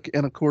Orpik,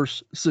 and of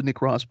course Sidney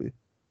Crosby.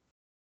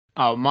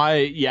 Oh,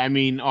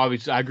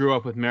 obviously I grew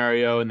up with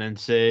Mario and then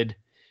Sid,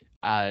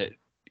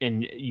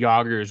 and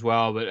Yager as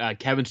well. But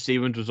Kevin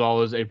Stevens was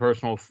always a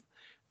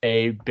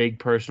big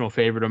personal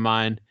favorite of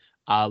mine.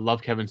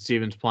 Love Kevin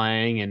Stevens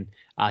playing, and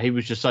he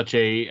was just such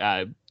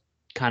a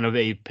kind of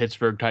a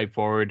Pittsburgh type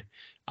forward,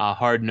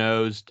 hard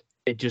nosed.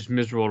 It just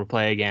miserable to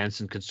play against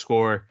and could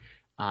score.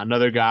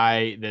 Another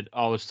guy that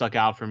always stuck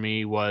out for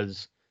me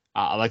was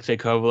Alexei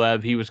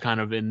Kovalev. He was kind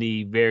of in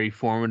the very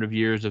formative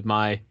years of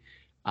my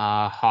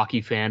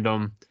hockey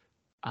fandom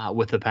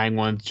with the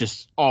Penguins,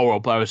 just all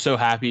world. But I was so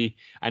happy.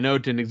 I know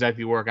it didn't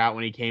exactly work out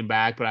when he came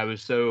back, but I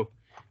was so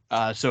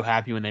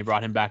happy when they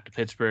brought him back to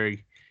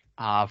Pittsburgh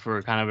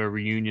for kind of a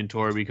reunion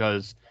tour,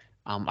 because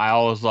I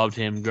always loved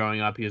him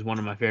growing up. He was one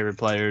of my favorite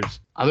players.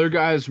 Other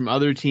guys from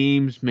other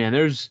teams, man,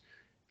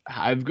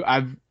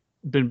 I've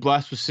been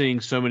blessed with seeing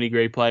so many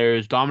great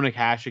players. Dominik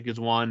Hasek is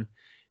one.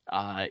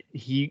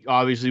 He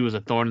obviously was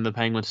a thorn in the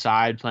Penguins'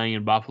 side playing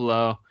in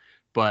Buffalo,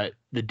 but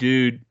the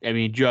dude,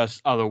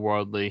 just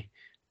otherworldly,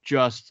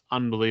 just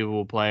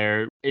unbelievable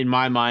player. In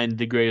my mind,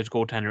 the greatest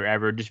goaltender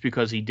ever, just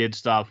because he did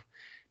stuff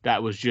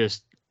that was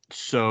just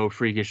so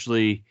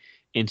freakishly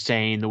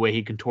insane. The way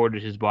he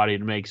contorted his body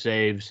to make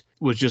saves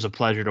was just a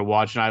pleasure to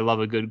watch, and I love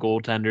a good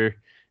goaltender.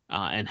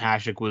 And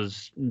Hasek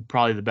was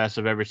probably the best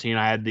I've ever seen.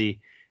 I had the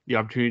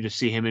opportunity to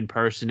see him in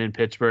person in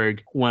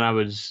Pittsburgh when I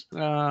was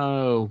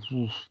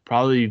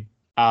probably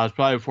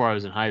before I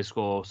was in high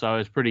school, so I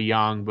was pretty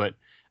young, but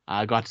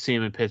I got to see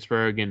him in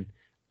Pittsburgh, and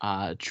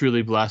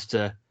truly blessed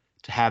to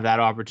have that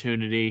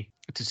opportunity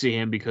to see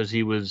him, because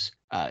he was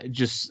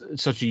just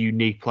such a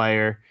unique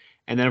player.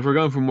 And then if we're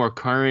going for more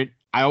current,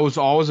 I was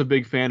always a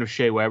big fan of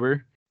Shea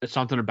Weber. There's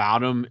something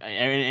about him.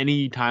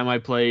 Any time I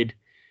played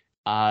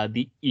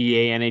the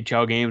EA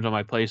NHL games on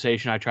my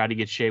PlayStation, I tried to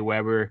get Shea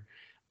Weber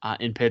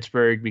in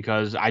Pittsburgh,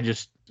 because I don't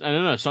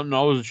know, something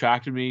always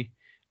attracted me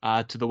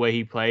to the way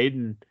he played,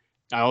 and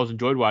I always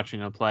enjoyed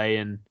watching him play.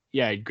 And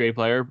yeah, great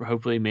player,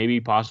 hopefully, maybe,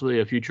 possibly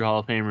a future Hall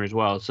of Famer as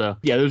well. So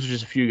yeah, those are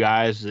just a few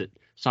guys that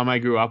some I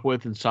grew up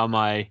with and some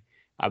I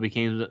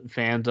became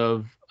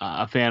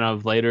a fan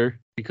of later,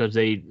 because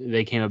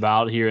they came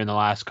about here in the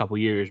last couple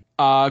years.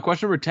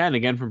 Question number 10,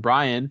 again from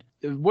Brian.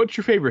 What's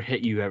your favorite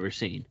hit you've ever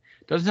seen?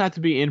 Doesn't have to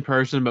be in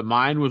person, but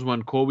mine was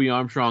when Colby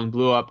Armstrong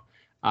blew up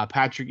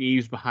Patrick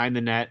Eaves behind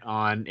the net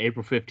on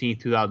April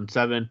 15th,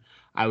 2007.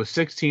 I was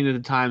 16 at the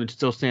time, and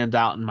still stands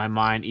out in my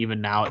mind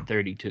even now at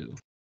 32.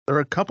 There are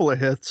a couple of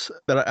hits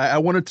that I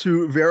wanted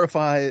to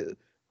verify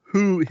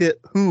who hit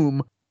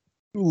whom.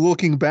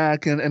 Looking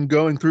back and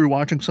going through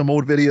watching some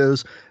old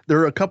videos, there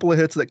are a couple of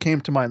hits that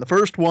came to mind. The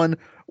first one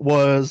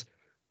was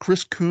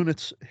Chris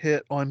Kunitz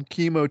hit on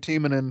Kimmo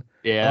Timonen.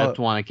 Yeah, that's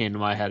one that came to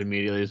my head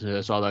immediately as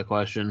I saw that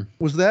question.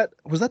 Was that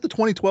the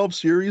 2012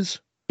 series?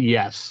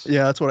 Yes.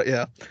 Yeah, that's what.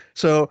 Yeah.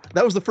 So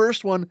that was the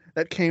first one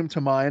that came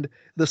to mind.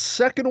 The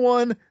second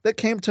one that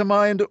came to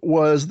mind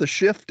was the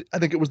Shift. I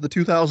think it was the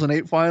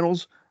 2008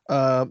 finals.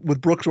 With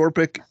Brooks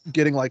Orpik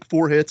getting like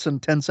 4 hits in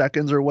 10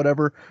 seconds or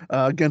whatever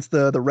against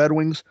the Red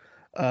Wings.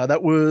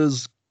 That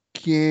was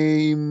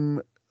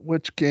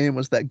which game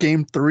was that?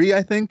 Game 3,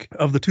 I think,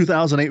 of the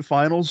 2008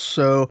 finals.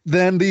 So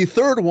then the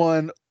third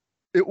one,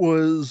 it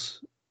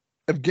was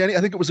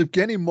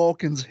Evgeny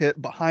Malkin's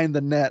hit behind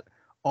the net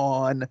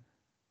on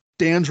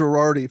Dan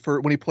Girardi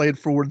when he played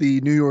for the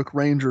New York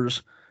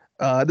Rangers.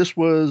 This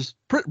was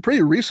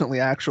pretty recently,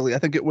 actually. I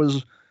think it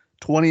was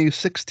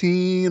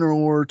 2016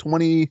 or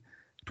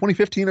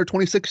 2015 or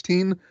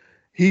 2016.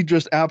 He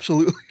just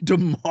absolutely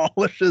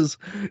demolishes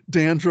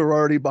Dan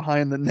Girardi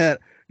behind the net,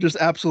 just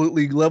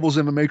absolutely levels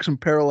him and makes him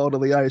parallel to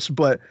the ice.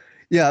 But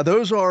yeah,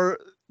 those are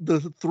the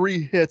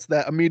three hits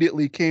that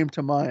immediately came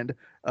to mind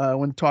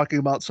when talking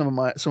about some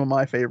of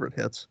my favorite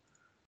hits.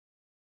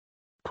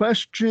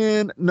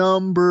 Question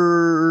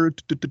number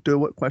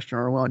what question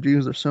are we on?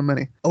 Geez, there's so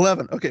many.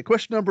 11. Okay,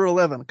 question number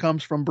 11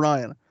 comes from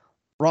Brian.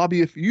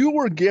 Robbie, if you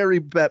were Gary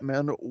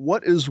Bettman,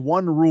 what is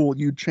one rule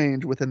you'd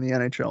change within the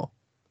NHL?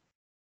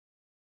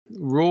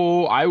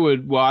 Rule, I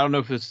don't know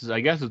if this is,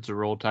 I guess it's a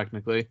rule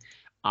technically.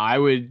 I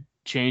would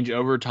change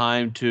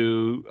overtime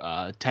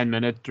to 10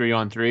 minutes,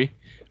 3-on-3.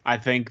 I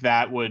think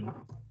that would,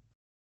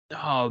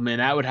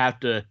 that would have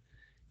to,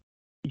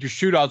 your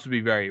shootouts would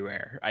be very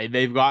rare.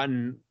 They've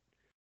gotten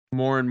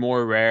more and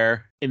more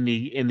rare in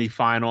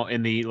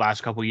the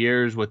last couple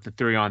years with the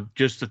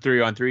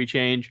 3-on-3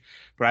 change.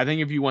 But I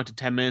think if you went to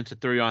 10 minutes of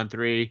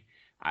 3-on-3,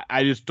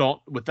 I just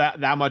don't, with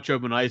that much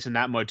open ice and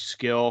that much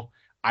skill,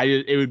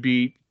 it would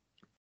be,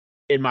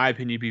 in my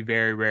opinion, be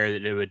very rare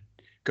that it would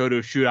go to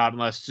a shootout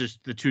unless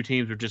just the two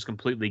teams were just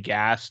completely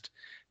gassed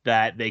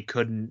that they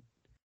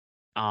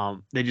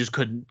just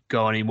couldn't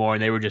go anymore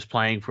and they were just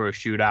playing for a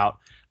shootout.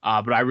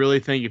 But I really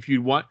think if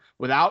you want,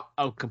 without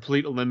a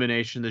complete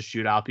elimination of the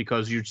shootout,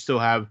 because you'd still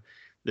have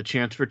the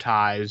chance for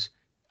ties,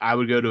 I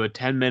would go to a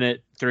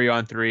 10-minute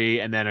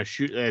 3-on-3 and then a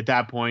shoot. At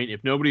that point,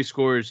 if nobody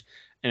scores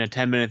in a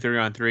 10-minute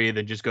 3-on-3,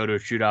 then just go to a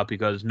shootout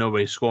because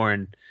nobody's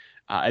scoring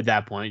at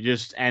that point.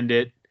 Just end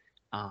it.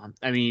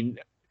 The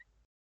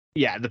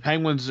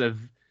Penguins have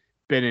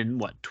been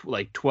in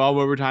 12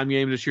 overtime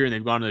games this year, and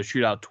they've gone to the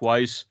shootout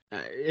twice.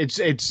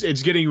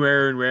 It's getting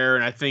rarer and rarer,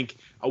 and I think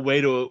a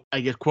way to, I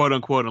guess, quote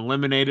unquote,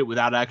 eliminate it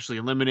without actually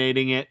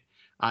eliminating it,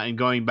 and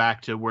going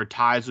back to where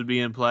ties would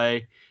be in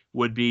play,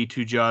 would be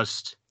to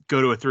just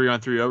go to a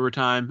 3-on-3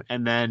 overtime.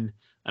 And then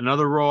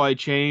another rule I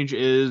change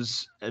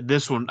is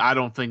this one. I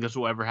don't think this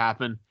will ever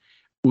happen.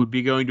 Would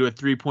be going to a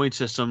 3-point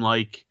system,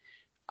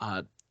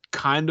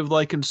 kind of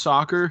like in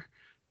soccer.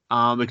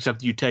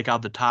 Except you take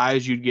out the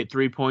ties, you'd get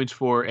 3 points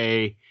for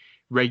a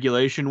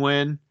regulation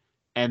win,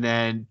 and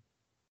then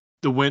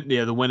the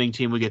winning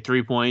team would get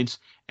 3 points.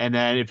 And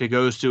then if it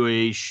goes to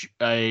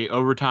a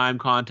overtime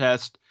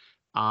contest,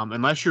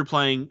 unless you're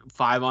playing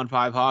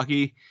 5-on-5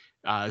 hockey,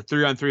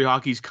 3-on-3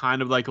 hockey is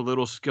kind of like a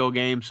little skill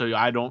game. So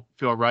I don't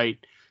feel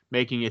right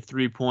making it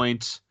 3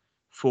 points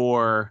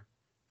for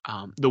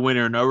the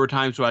winner in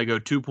overtime. So I go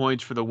 2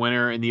 points for the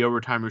winner in the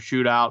overtime or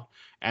shootout,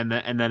 and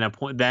then a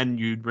point. Then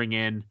you'd bring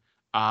in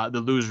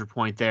the loser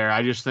point there.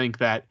 I just think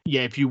that,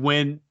 if you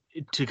win,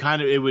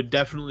 it would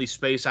definitely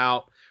space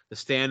out the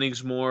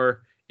standings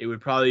more. It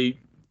would probably,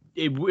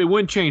 it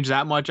wouldn't change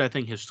that much, I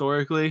think,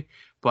 historically,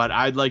 but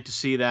I'd like to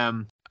see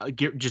them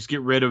get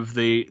rid of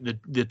the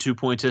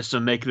 2-point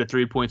system, make it a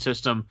 3-point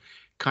system,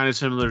 kind of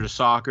similar to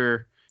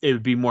soccer. It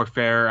would be more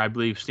fair, I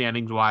believe,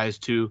 standings wise,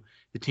 to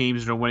the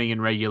teams that are winning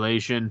in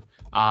regulation,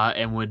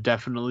 and would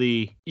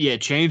definitely,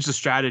 change the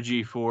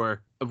strategy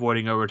for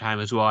avoiding overtime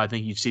as well. I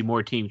think you'd see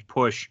more teams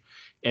push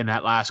in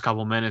that last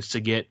couple minutes to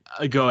get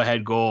a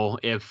go-ahead goal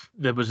if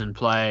that was in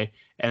play.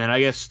 And then I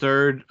guess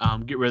third,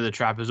 get rid of the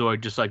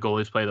trapezoid, just like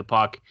goalies play the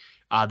puck.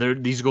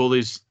 These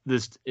goalies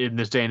in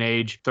this day and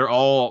age, they're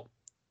all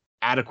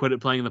adequate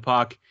at playing the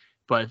puck,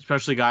 but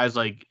especially guys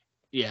like,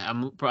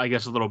 I'm I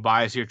guess a little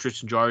biased here.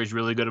 Tristan Jarry is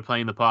really good at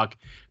playing the puck,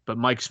 but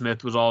Mike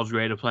Smith was always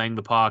great at playing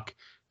the puck.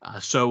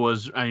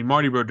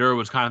 Marty Brodeur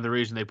was kind of the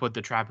reason they put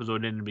the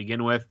trapezoid in to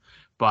begin with.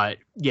 But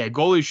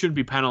goalies shouldn't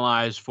be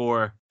penalized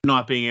for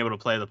not being able to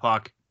play the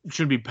puck.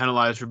 Shouldn't be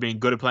penalized for being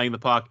good at playing the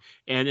puck.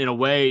 And in a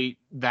way,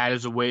 that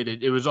is a way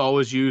it was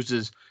always used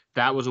as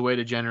that was a way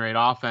to generate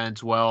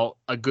offense. Well,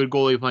 a good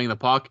goalie playing the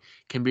puck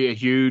can be a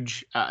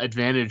huge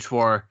advantage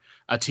for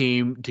a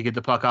team to get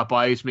the puck up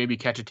ice, maybe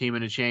catch a team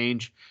in a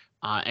change,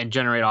 and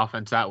generate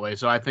offense that way.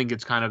 So I think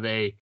it's kind of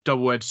a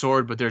double-edged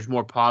sword, but there's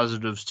more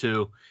positives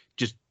to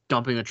just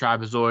dumping the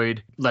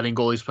trapezoid, letting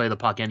goalies play the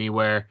puck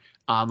anywhere,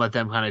 let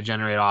them kind of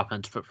generate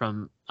offense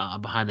from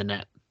behind the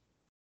net.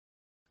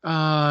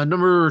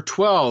 Number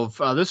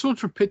 12. This one's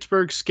from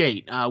Pittsburgh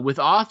Skate. With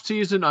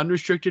off-season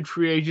unrestricted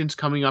free agents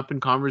coming up in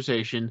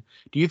conversation,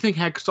 do you think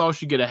Hextall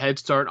should get a head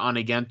start on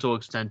a Gensel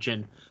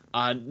extension?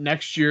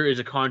 Next year is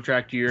a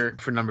contract year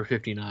for number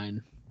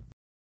 59.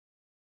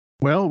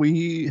 Well,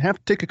 we have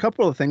to take a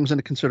couple of things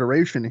into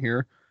consideration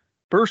here.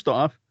 First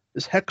off,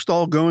 is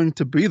Hextall going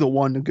to be the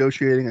one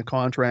negotiating a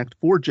contract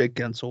for Jake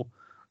Gensel?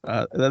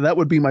 That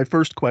would be my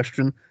first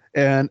question.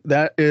 And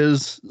that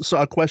is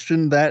a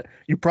question that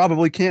you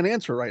probably can't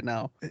answer right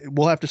now.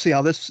 We'll have to see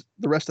how the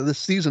rest of this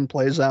season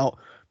plays out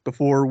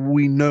before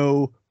we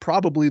know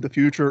probably the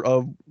future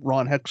of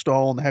Ron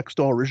Hextall and the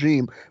Hextall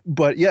regime.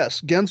 But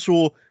yes,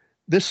 Gensel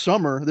this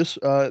summer, this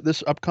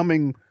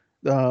upcoming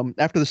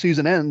after the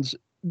season ends,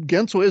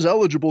 Guentzel is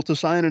eligible to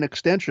sign an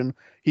extension.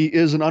 He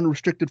is an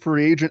unrestricted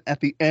free agent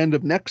at the end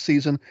of next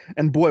season.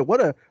 And boy,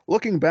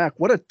 looking back,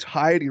 what a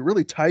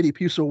really tidy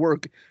piece of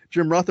work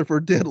Jim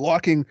Rutherford did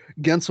locking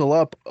Guentzel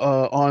up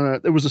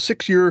it was a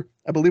 6-year,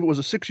 I believe it was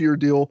a 6-year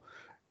deal.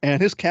 And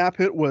his cap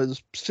hit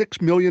was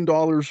 $6 million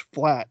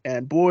flat.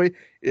 And boy,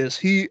 is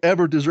he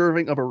ever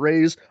deserving of a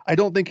raise. I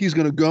don't think he's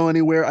going to go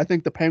anywhere. I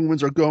think the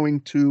Penguins are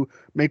going to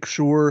make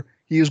sure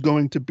he is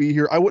going to be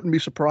here. I wouldn't be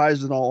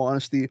surprised, in all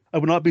honesty. I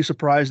would not be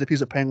surprised if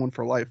he's a Penguin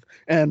for life.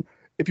 And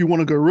if you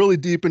want to go really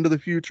deep into the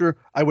future,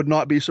 I would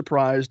not be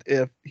surprised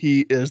if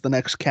he is the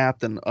next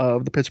captain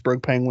of the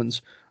Pittsburgh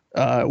Penguins.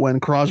 When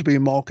Crosby,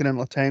 Malkin, and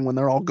Letang, when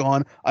they're all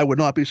gone, I would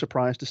not be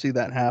surprised to see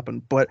that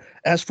happen. But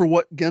as for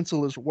what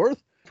Guentzel is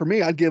worth, for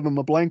me, I'd give him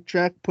a blank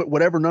check, put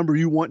whatever number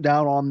you want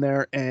down on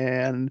there,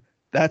 and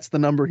that's the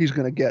number he's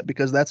going to get,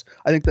 because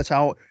I think that's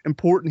how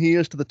important he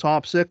is to the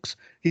top six.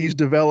 He's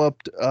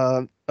developed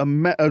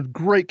a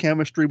great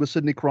chemistry with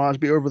Sidney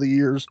Crosby over the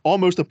years,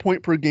 almost a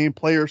point per game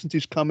player since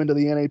he's come into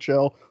the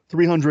NHL,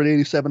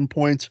 387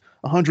 points,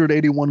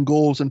 181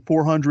 goals, and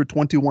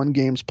 421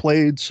 games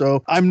played.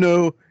 So I'm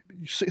no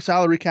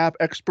salary cap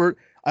expert.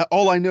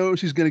 All I know is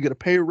he's going to get a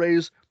pay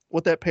raise.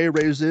 What that pay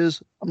raise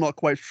is, I'm not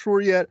quite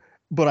sure yet,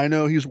 but I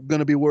know he's going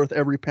to be worth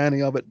every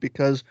penny of it,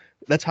 because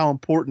that's how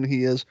important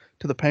he is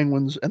to the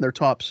Penguins and their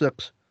top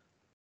six.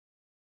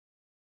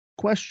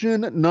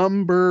 Question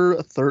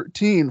number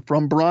 13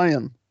 from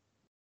Brian.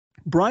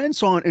 Brian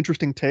saw an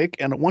interesting take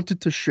and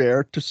wanted to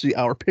share to see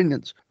our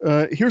opinions.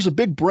 Here's a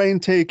big brain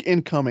take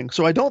incoming.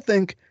 So I don't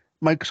think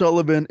Mike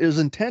Sullivan is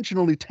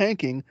intentionally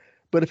tanking,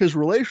 but if his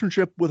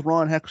relationship with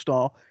Ron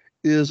Hextall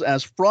is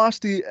as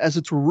frosty as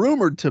it's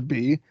rumored to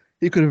be,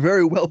 he could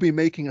very well be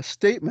making a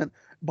statement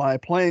by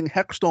playing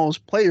Hextall's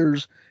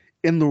players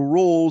in the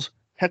roles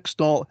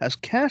Hextall has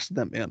cast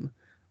them in.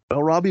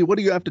 Well, Robbie, what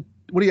do you have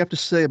to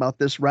say about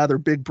this rather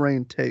big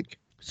brain take?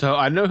 So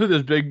I know who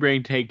this big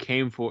brain take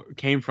came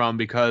from,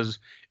 because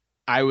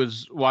I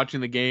was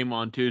watching the game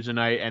on Tuesday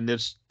night, and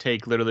this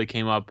take literally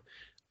came up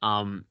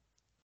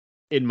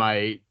in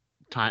my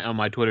time on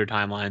my Twitter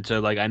timeline. So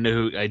like I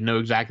know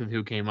exactly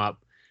who came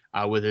up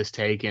with this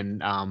take,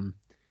 and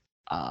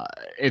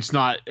it's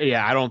not.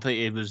 Yeah, I don't think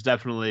it was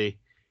definitely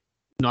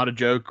not a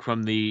joke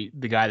from the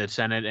guy that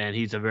sent it, and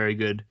he's a very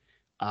good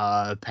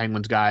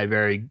Penguins guy,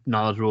 very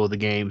knowledgeable of the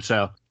game.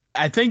 So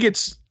I think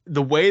it's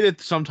the way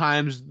that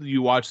sometimes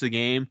you watch the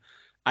game.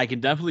 I can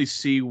definitely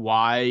see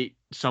why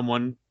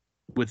someone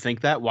would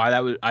think that, why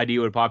that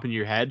idea would pop into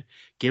your head,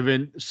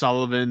 given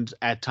Sullivan's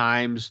at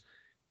times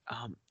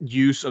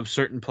use of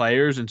certain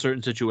players in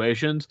certain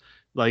situations,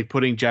 like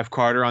putting Jeff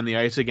Carter on the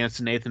ice against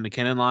the Nathan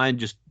MacKinnon line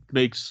just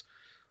makes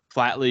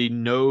flatly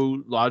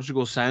no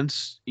logical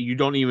sense. You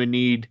don't even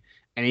need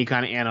any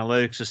kind of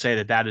analytics to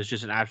say that is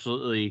just an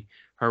absolutely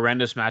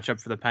horrendous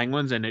matchup for the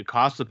Penguins, and it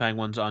cost the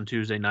Penguins on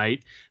Tuesday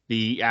night.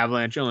 The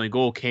Avalanche only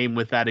goal came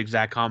with that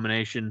exact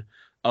combination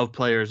of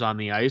players on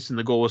the ice, and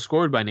the goal was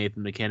scored by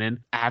Nathan MacKinnon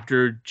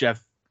after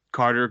Jeff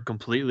Carter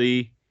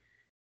completely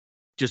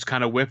just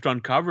kind of whipped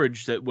on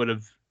coverage that would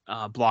have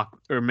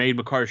blocked or made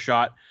Makar's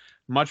shot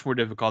much more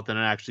difficult than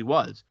it actually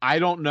was. I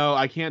don't know.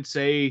 I can't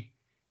say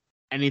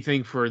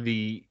anything for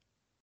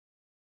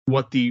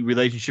what the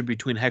relationship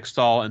between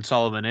Hextall and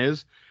Sullivan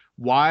is.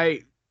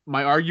 Why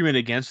my argument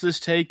against this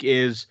take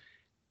is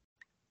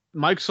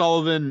Mike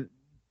Sullivan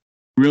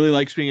really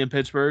likes being in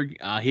Pittsburgh.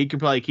 He can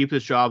probably keep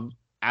this job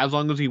as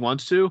long as he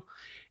wants to,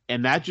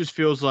 and that just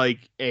feels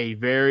like a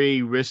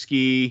very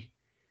risky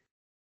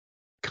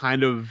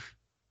kind of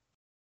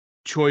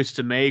choice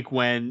to make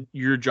when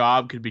your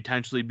job could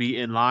potentially be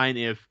in line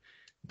if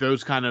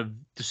those kind of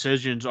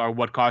decisions are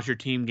what cost your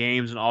team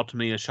games and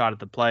ultimately a shot at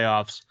the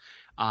playoffs.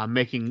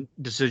 Making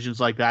decisions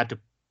like that to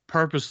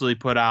purposely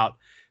put out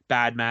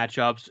bad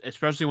matchups,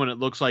 especially when it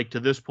looks like to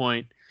this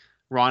point,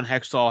 Ron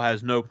Hextall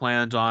has no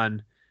plans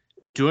on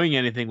doing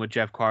anything with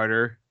Jeff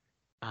Carter,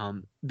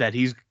 that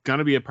he's going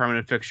to be a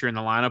permanent fixture in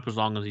the lineup as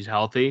long as he's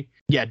healthy.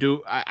 Yeah,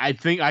 I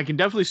think I can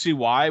definitely see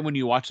why when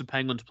you watch the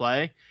Penguins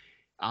play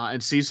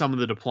and see some of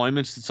the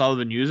deployments that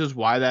Sullivan uses,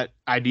 why that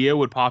idea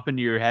would pop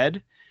into your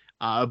head.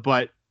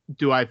 But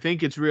do I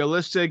think it's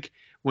realistic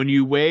when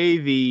you weigh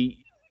the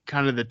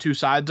kind of the two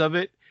sides of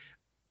it?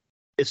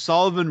 Is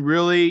Sullivan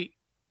really,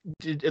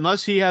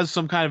 unless he has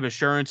some kind of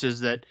assurances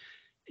that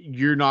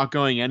you're not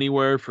going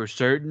anywhere for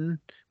certain,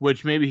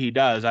 which maybe he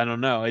does, I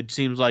don't know. It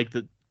seems like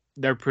that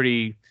they're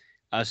pretty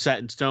set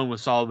in stone with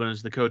Sullivan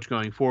as the coach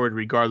going forward,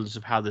 regardless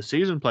of how the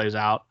season plays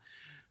out.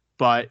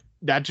 But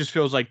that just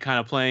feels like kind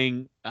of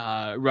playing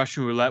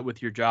Russian roulette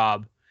with your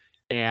job.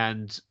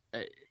 And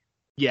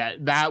yeah,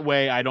 that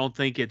way I don't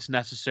think it's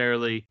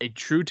necessarily a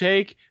true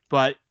take,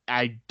 but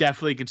I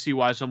definitely can see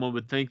why someone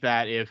would think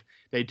that if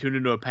they tune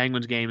into a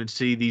Penguins game and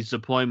see these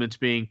deployments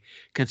being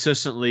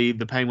consistently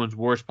the Penguins'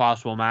 worst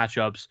possible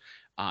matchups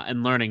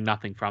and learning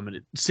nothing from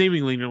it,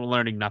 seemingly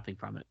learning nothing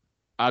from it.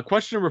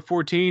 Question number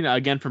 14,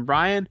 again from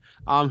Brian.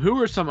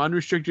 Who are some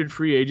unrestricted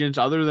free agents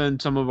other than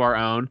some of our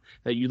own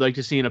that you'd like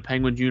to see in a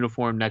Penguins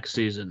uniform next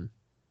season?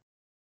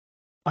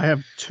 I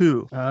have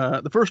two.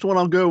 The first one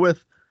I'll go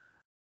with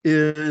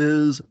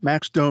is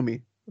Max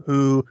Domi,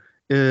 who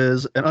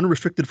is an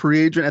unrestricted free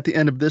agent at the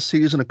end of this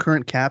season, a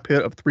current cap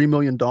hit of $3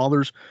 million,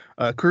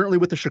 currently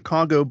with the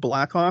Chicago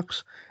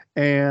Blackhawks.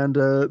 And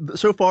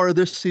so far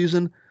this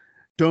season,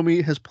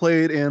 Domi has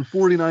played in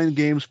 49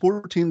 games,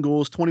 14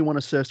 goals, 21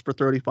 assists for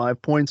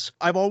 35 points.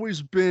 I've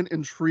always been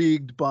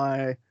intrigued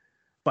by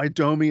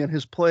Domi and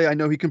his play. I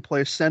know he can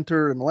play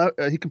center and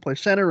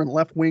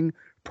left wing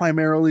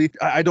primarily.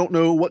 I don't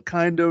know what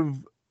kind of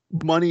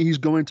money he's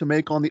going to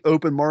make on the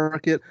open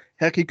market.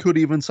 Heck, he could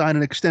even sign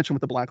an extension with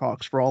the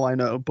Blackhawks for all I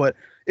know. But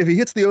if he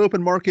hits the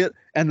open market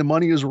and the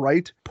money is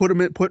right,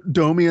 put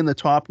Domi in the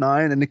top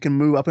 9 and it can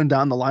move up and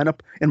down the lineup.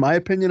 In my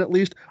opinion, at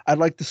least, I'd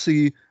like to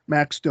see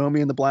Max Domi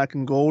in the black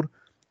and gold.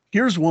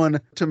 Here's one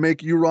to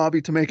make you,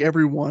 Robbie, to make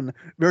everyone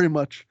very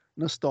much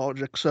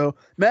nostalgic. So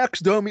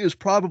Max Domi is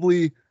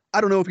probably,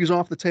 I don't know if he's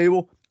off the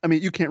table. I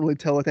mean, you can't really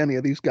tell with any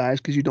of these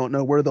guys because you don't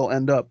know where they'll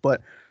end up.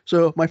 But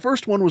so my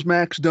first one was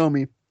Max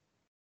Domi.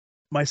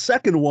 My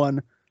second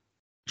one,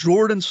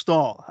 Jordan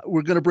Staal.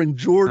 We're going to bring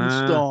Jordan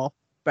Staal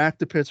back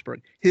to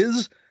Pittsburgh.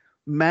 His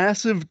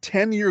massive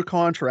 10-year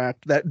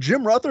contract that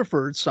Jim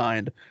Rutherford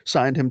signed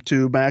him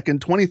to back in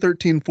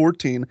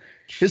 2013-14.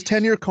 His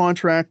 10-year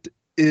contract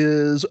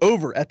is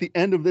over at the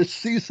end of this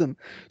season.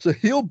 So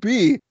he'll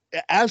be,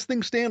 as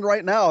things stand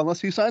right now,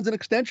 unless he signs an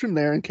extension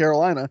there in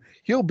Carolina,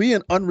 he'll be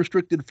an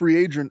unrestricted free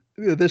agent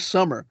this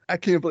summer. I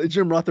can't believe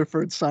Jim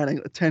Rutherford signing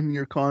a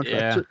 10-year contract.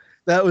 Yeah. So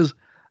that was,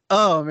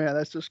 oh man,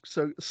 that's just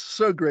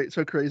so great,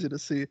 so crazy to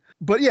see.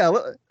 But yeah,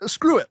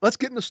 screw it. Let's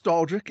get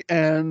nostalgic.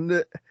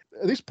 And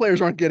these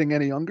players aren't getting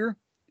any younger.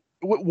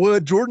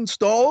 Would Jordan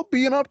Staal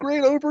be an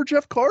upgrade over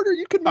Jeff Carter?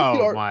 You could make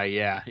the argument.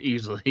 Yeah,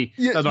 easily.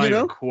 Yeah, That's not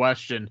even a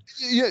question.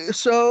 Yeah,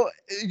 so,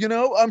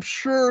 I'm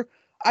sure,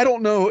 I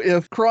don't know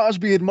if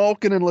Crosby and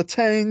Malkin and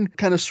Letang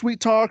kind of sweet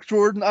talk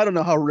Jordan. I don't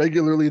know how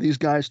regularly these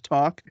guys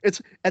talk.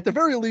 It's, at the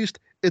very least,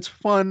 it's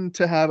fun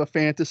to have a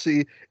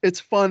fantasy. It's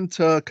fun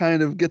to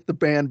kind of get the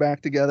band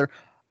back together.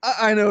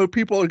 I know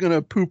people are going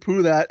to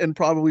poo-poo that and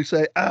probably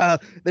say,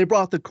 they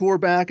brought the core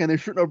back and they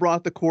shouldn't have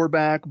brought the core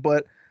back,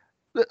 but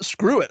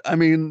screw it. I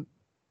mean,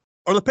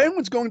 are the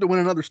Penguins going to win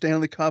another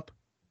Stanley Cup?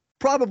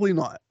 Probably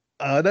not.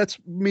 That's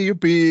me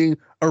being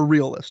a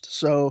realist.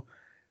 So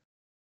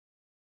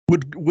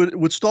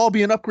would Staal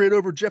be an upgrade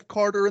over Jeff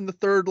Carter in the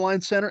third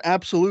line center?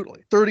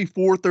 Absolutely.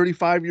 34,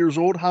 35 years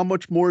old. How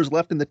much more is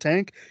left in the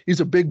tank? He's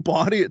a big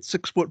body at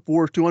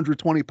 6'4",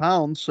 220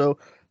 pounds. So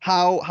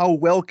how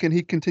well can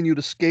he continue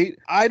to skate?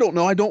 I don't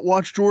know. I don't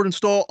watch Jordan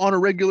Staal on a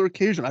regular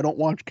occasion. I don't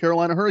watch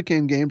Carolina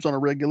Hurricane games on a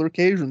regular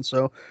occasion.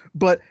 So,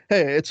 but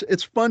hey,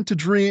 it's fun to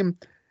dream.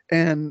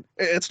 And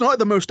it's not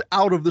the most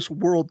out of this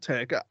world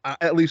take,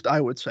 at least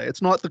I would say.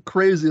 It's not the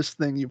craziest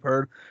thing you've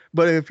heard.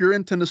 But if you're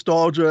into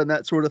nostalgia and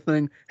that sort of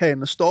thing, hey,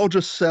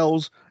 nostalgia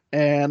sells.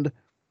 And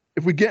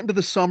if we get into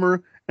the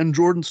summer and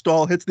Jordan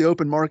Staal hits the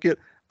open market,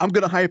 I'm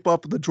going to hype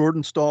up the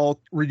Jordan Staal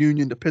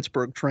reunion to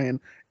Pittsburgh train.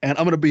 And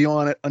I'm going to be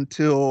on it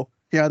until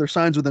he either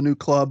signs with a new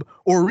club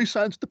or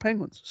re-signs with the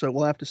Penguins. So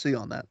we'll have to see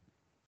on that.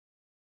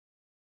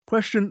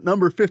 Question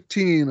number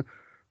 15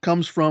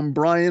 comes from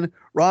Brian.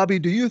 Robbie,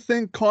 do you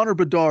think Connor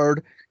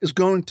Bedard is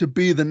going to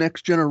be the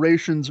next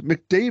generation's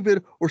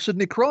McDavid or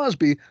Sidney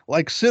Crosby,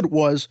 like Sid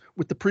was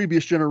with the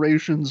previous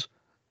generation's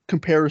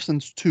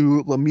comparisons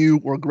to Lemieux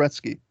or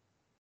Gretzky?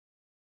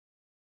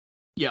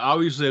 Yeah,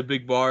 obviously a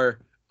big bar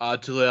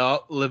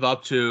to live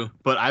up to,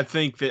 but I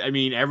think that,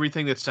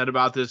 everything that's said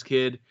about this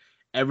kid,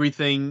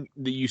 everything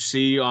that you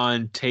see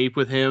on tape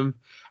with him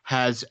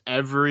has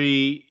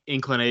every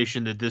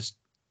inclination that this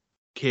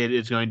kid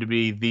is going to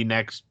be the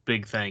next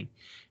big thing.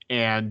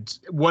 And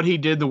what he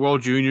did in the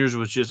World Juniors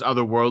was just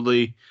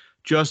otherworldly,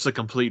 just a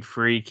complete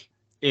freak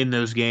in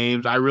those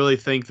games. I really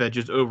think that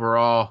just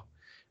overall,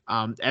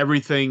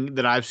 everything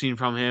that I've seen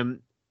from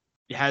him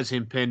has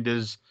him pinned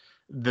as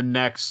the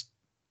next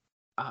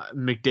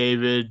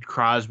McDavid,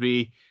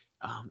 Crosby.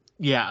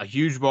 A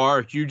huge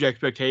bar, huge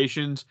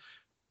expectations,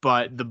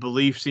 but the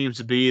belief seems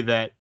to be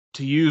that,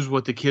 to use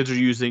what the kids are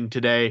using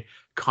today,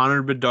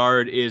 Connor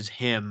Bedard is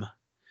him.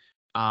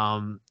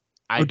 Oh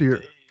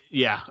dear.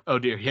 Yeah.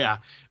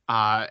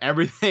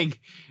 Everything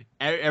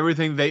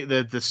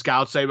the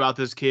scouts say about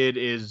this kid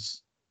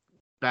is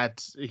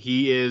that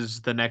he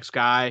is the next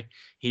guy.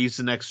 He's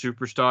the next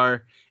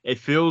superstar. It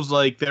feels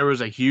like there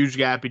was a huge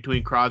gap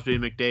between Crosby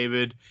and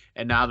McDavid,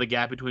 and now the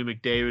gap between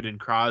McDavid and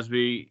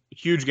Crosby,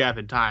 huge gap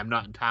in time,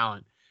 not in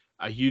talent.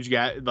 A huge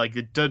gap. Like,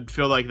 it doesn't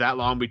feel like that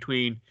long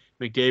between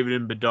McDavid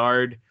and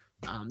Bedard.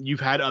 You've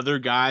had other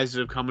guys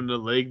that have come into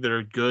the league that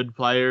are good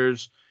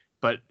players,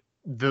 but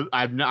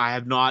I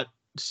have not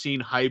seen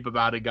hype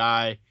about a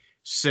guy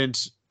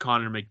since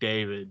Connor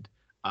McDavid.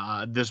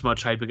 This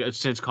much hype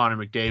since Connor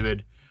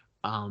McDavid.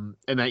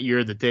 In that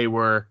year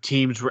that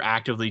teams were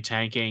actively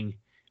tanking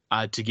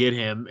to get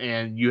him,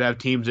 and you have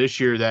teams this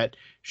year that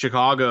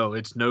Chicago.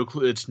 It's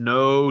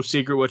no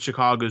secret what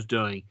Chicago's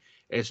doing.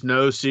 It's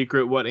no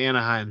secret what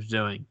Anaheim's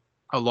doing.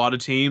 A lot of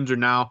teams are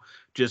now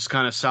just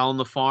kind of selling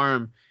the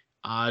farm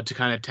to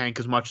kind of tank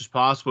as much as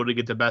possible to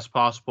get the best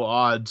possible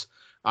odds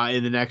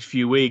in the next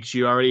few weeks.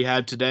 You already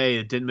had today.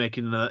 It didn't make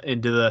it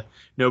into the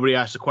nobody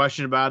asked a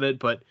question about it,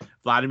 but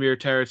Vladimir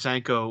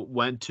Tarasenko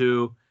went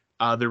to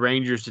the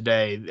Rangers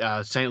today.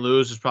 St.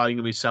 Louis is probably going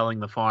to be selling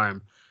the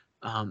farm.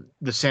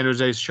 The San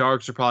Jose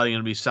Sharks are probably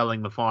going to be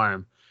selling the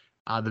farm.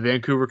 The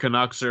Vancouver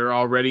Canucks are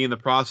already in the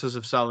process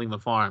of selling the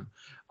farm.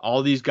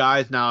 All these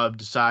guys now have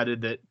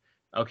decided that,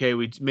 okay,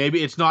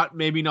 maybe not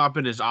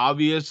been as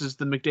obvious as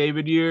the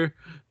McDavid year,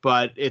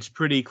 but it's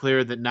pretty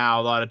clear that now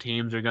a lot of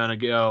teams are going to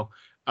go,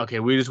 okay,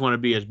 we just want to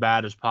be as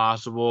bad as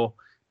possible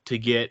to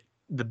get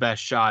the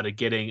best shot at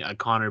getting a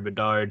Connor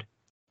Bedard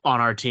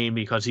on our team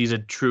because he's a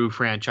true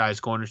franchise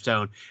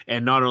cornerstone.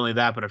 And not only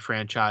that, but a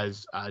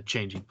franchise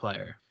changing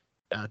player.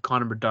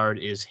 Connor Bedard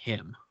is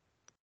him.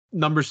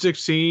 Number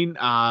 16,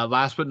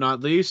 last but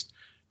not least,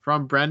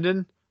 from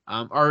Brendan.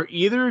 Are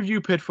either of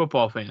you Pitt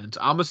football fans?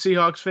 I'm a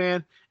Seahawks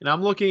fan, and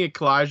I'm looking at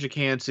Kalijah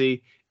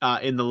Kancey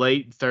in the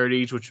late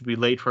 30s, which would be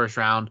late first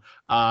round.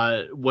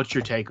 What's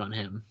your take on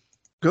him?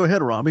 Go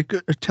ahead, Robbie.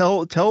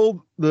 Tell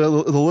the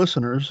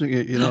listeners,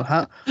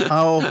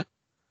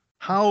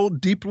 how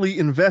deeply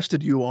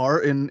invested you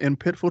are in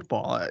Pitt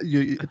football.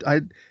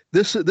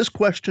 This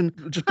question,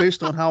 just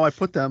based on how I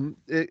put them,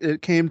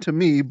 it came to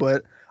me,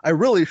 but I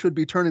really should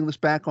be turning this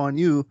back on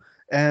you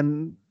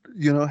and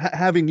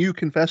having you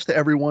confess to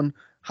everyone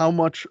how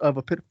much of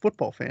a Pitt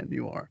football fan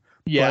you are.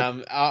 Yeah,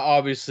 I'm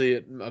obviously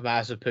a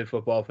massive Pitt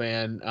football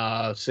fan.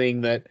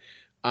 Seeing that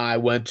I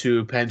went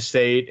to Penn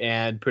State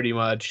and pretty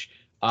much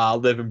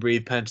live and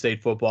breathe Penn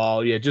State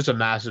football. Yeah, just a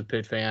massive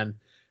Pitt fan.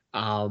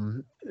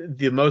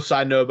 The most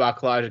I know about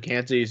Kalijah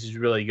Kancey is he's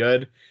really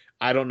good.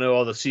 I don't know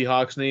all the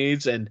Seahawks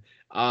needs, and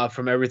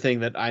from everything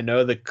that I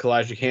know, the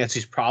Kalijah Kancey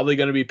is probably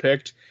going to be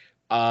picked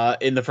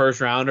in the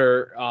first round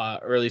or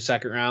early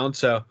second round.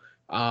 So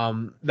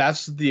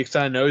that's the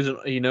extent I know.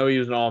 He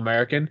was an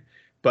All-American.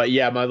 But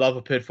yeah, my love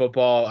of Pitt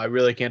football, I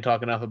really can't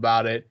talk enough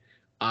about it.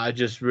 I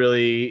see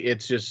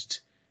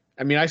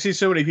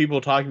so many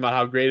people talking about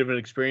how great of an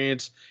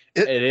experience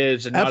it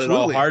is, and not at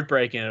all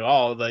heartbreaking at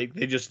all. Like,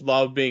 they just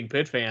love being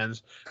Pitt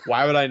fans.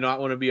 Why would I not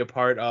want to be a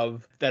part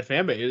of that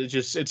fan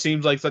base? It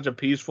seems like such a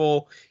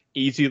peaceful,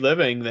 easy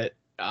living that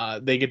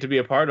they get to be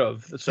a part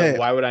of. So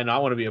why would I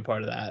not want to be a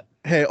part of that?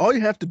 Hey, all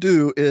you have to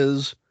do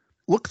is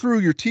look through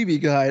your TV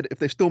guide, if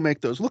they still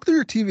make those. Look through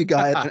your TV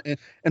guide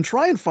and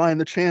try and find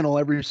the channel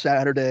every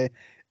Saturday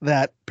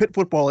that Pitt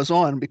football is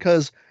on,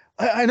 because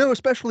I know,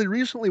 especially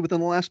recently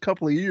within the last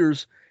couple of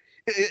years,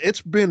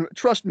 it's been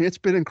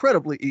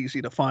incredibly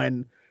easy to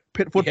find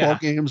Pitt football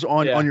games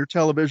on your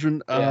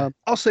television.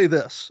 I'll say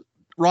this,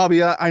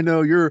 Robbie, I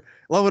know your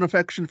love and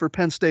affection for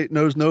Penn State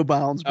knows no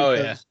bounds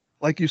because,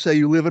 like you say,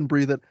 you live and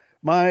breathe it.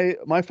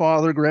 My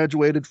father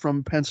graduated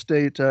from Penn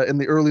State in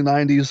the early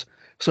 90s.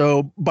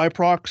 So by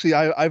proxy,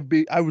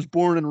 I was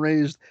born and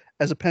raised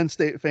as a Penn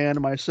State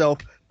fan myself.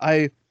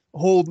 I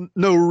hold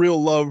no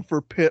real love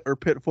for Pitt or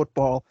Pitt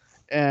football.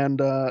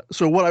 And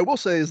so what I will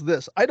say is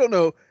this: I don't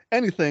know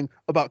anything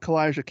about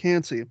Kalijah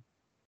Kancey,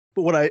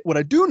 but what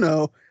I do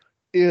know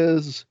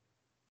is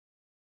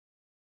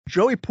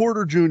Joey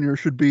Porter Jr.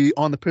 should be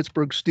on the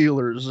Pittsburgh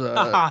Steelers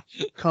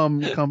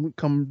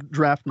come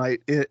draft night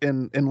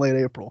in late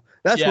April.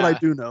 That's what I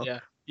do know.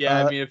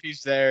 Yeah, I mean, if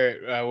he's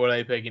there, what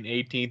I pick, an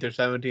 18th or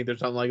 17th or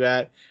something like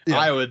that,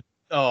 I would.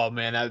 Oh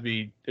man, that would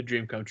be a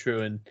dream come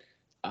true. And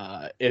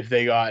if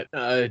they got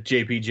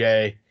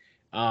JPJ,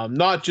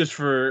 not just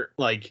for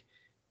like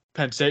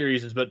Penn State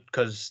reasons, but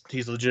because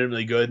he's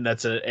legitimately good, and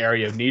that's an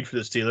area of need for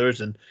the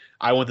Steelers, and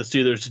I want the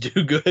Steelers to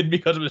do good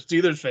because I'm a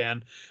Steelers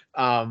fan.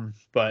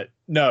 But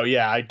no,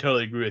 yeah, I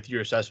totally agree with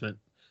your assessment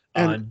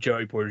on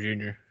Joey Porter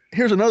Jr.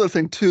 Here's another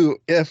thing too: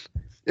 if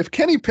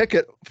Kenny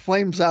Pickett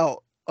flames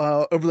out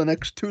over the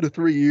next 2 to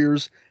 3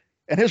 years,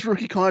 and his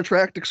rookie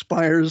contract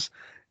expires,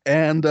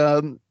 and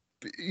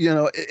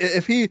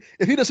if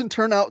he doesn't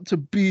turn out to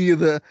be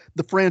the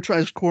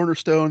franchise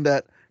cornerstone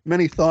that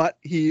many thought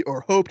he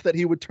or hoped that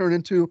he would turn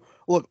into,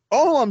 look,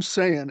 all I'm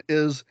saying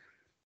is,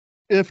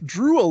 if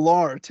Drew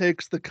Allar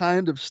takes the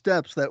kind of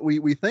steps that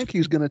we think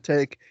he's going to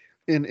take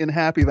in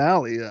Happy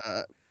Valley,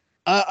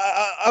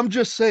 I'm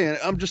just saying.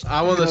 I'm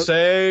on the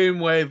same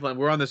wavelength.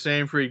 We're on the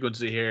same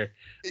frequency here.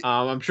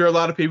 I'm sure a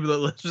lot of people that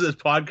listen to this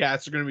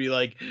podcast are going to be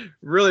like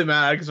really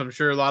mad because I'm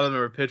sure a lot of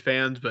them are Pitt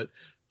fans, but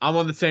I'm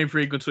on the same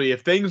frequency. If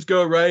things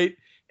go right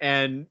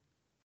and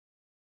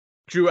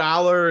Drew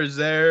Allar is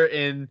there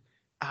in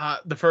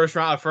the first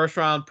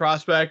round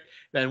prospect,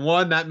 then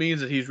one, that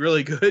means that he's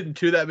really good, and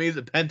two, that means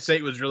that Penn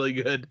State was really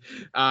good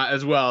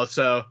as well.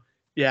 So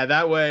yeah,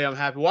 that way I'm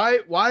happy.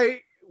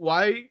 Why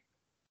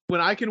when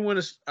I can win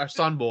a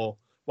Sun Bowl,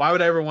 why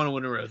would I ever want to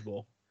win a Rose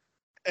Bowl?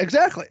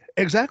 Exactly.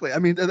 I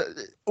mean,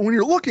 when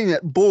you're looking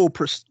at bowl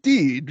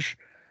prestige,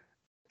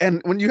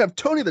 and when you have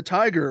Tony the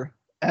Tiger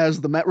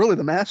as the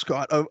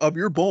mascot of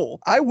your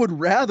bowl, I would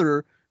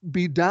rather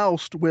be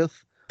doused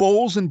with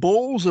bowls and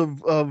bowls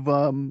of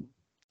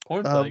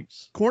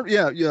cornflakes.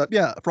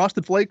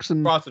 Frosted flakes.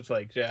 Frosted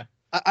flakes, yeah.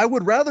 I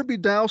would rather be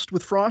doused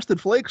with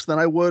Frosted Flakes than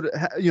I would,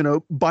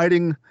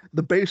 biting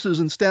the bases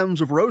and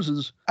stems of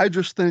roses. I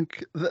just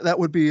think that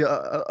would be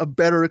a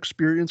better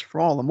experience for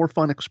all, a more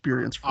fun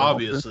experience for all.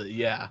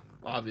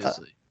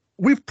 Obviously.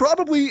 We've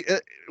probably,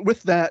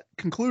 with that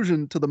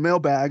conclusion to the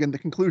mailbag and the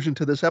conclusion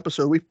to this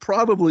episode, we've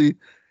probably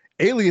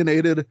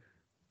alienated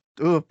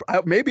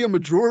maybe a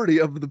majority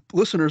of the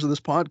listeners of this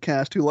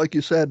podcast who, like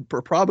you said,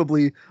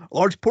 probably a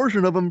large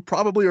portion of them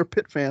probably are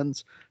Pitt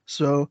fans.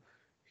 So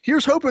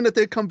here's hoping that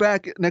they come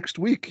back next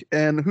week,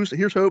 and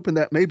here's hoping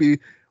that maybe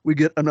we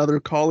get another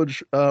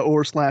college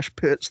or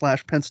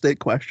 /Pitt/Penn State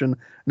question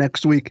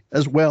next week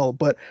as well.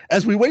 But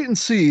as we wait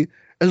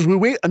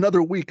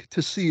another week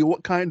to see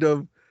what kind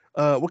of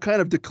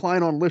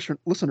decline on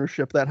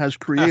listenership that has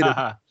created.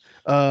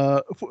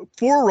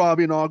 For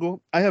Robbie Noggle,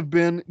 I have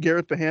been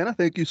Garrett Bahana.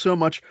 Thank you so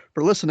much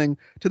for listening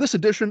to this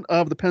edition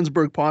of the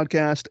Pennsburg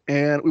Podcast,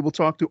 and we will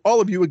talk to all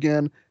of you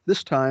again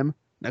this time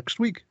next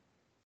week.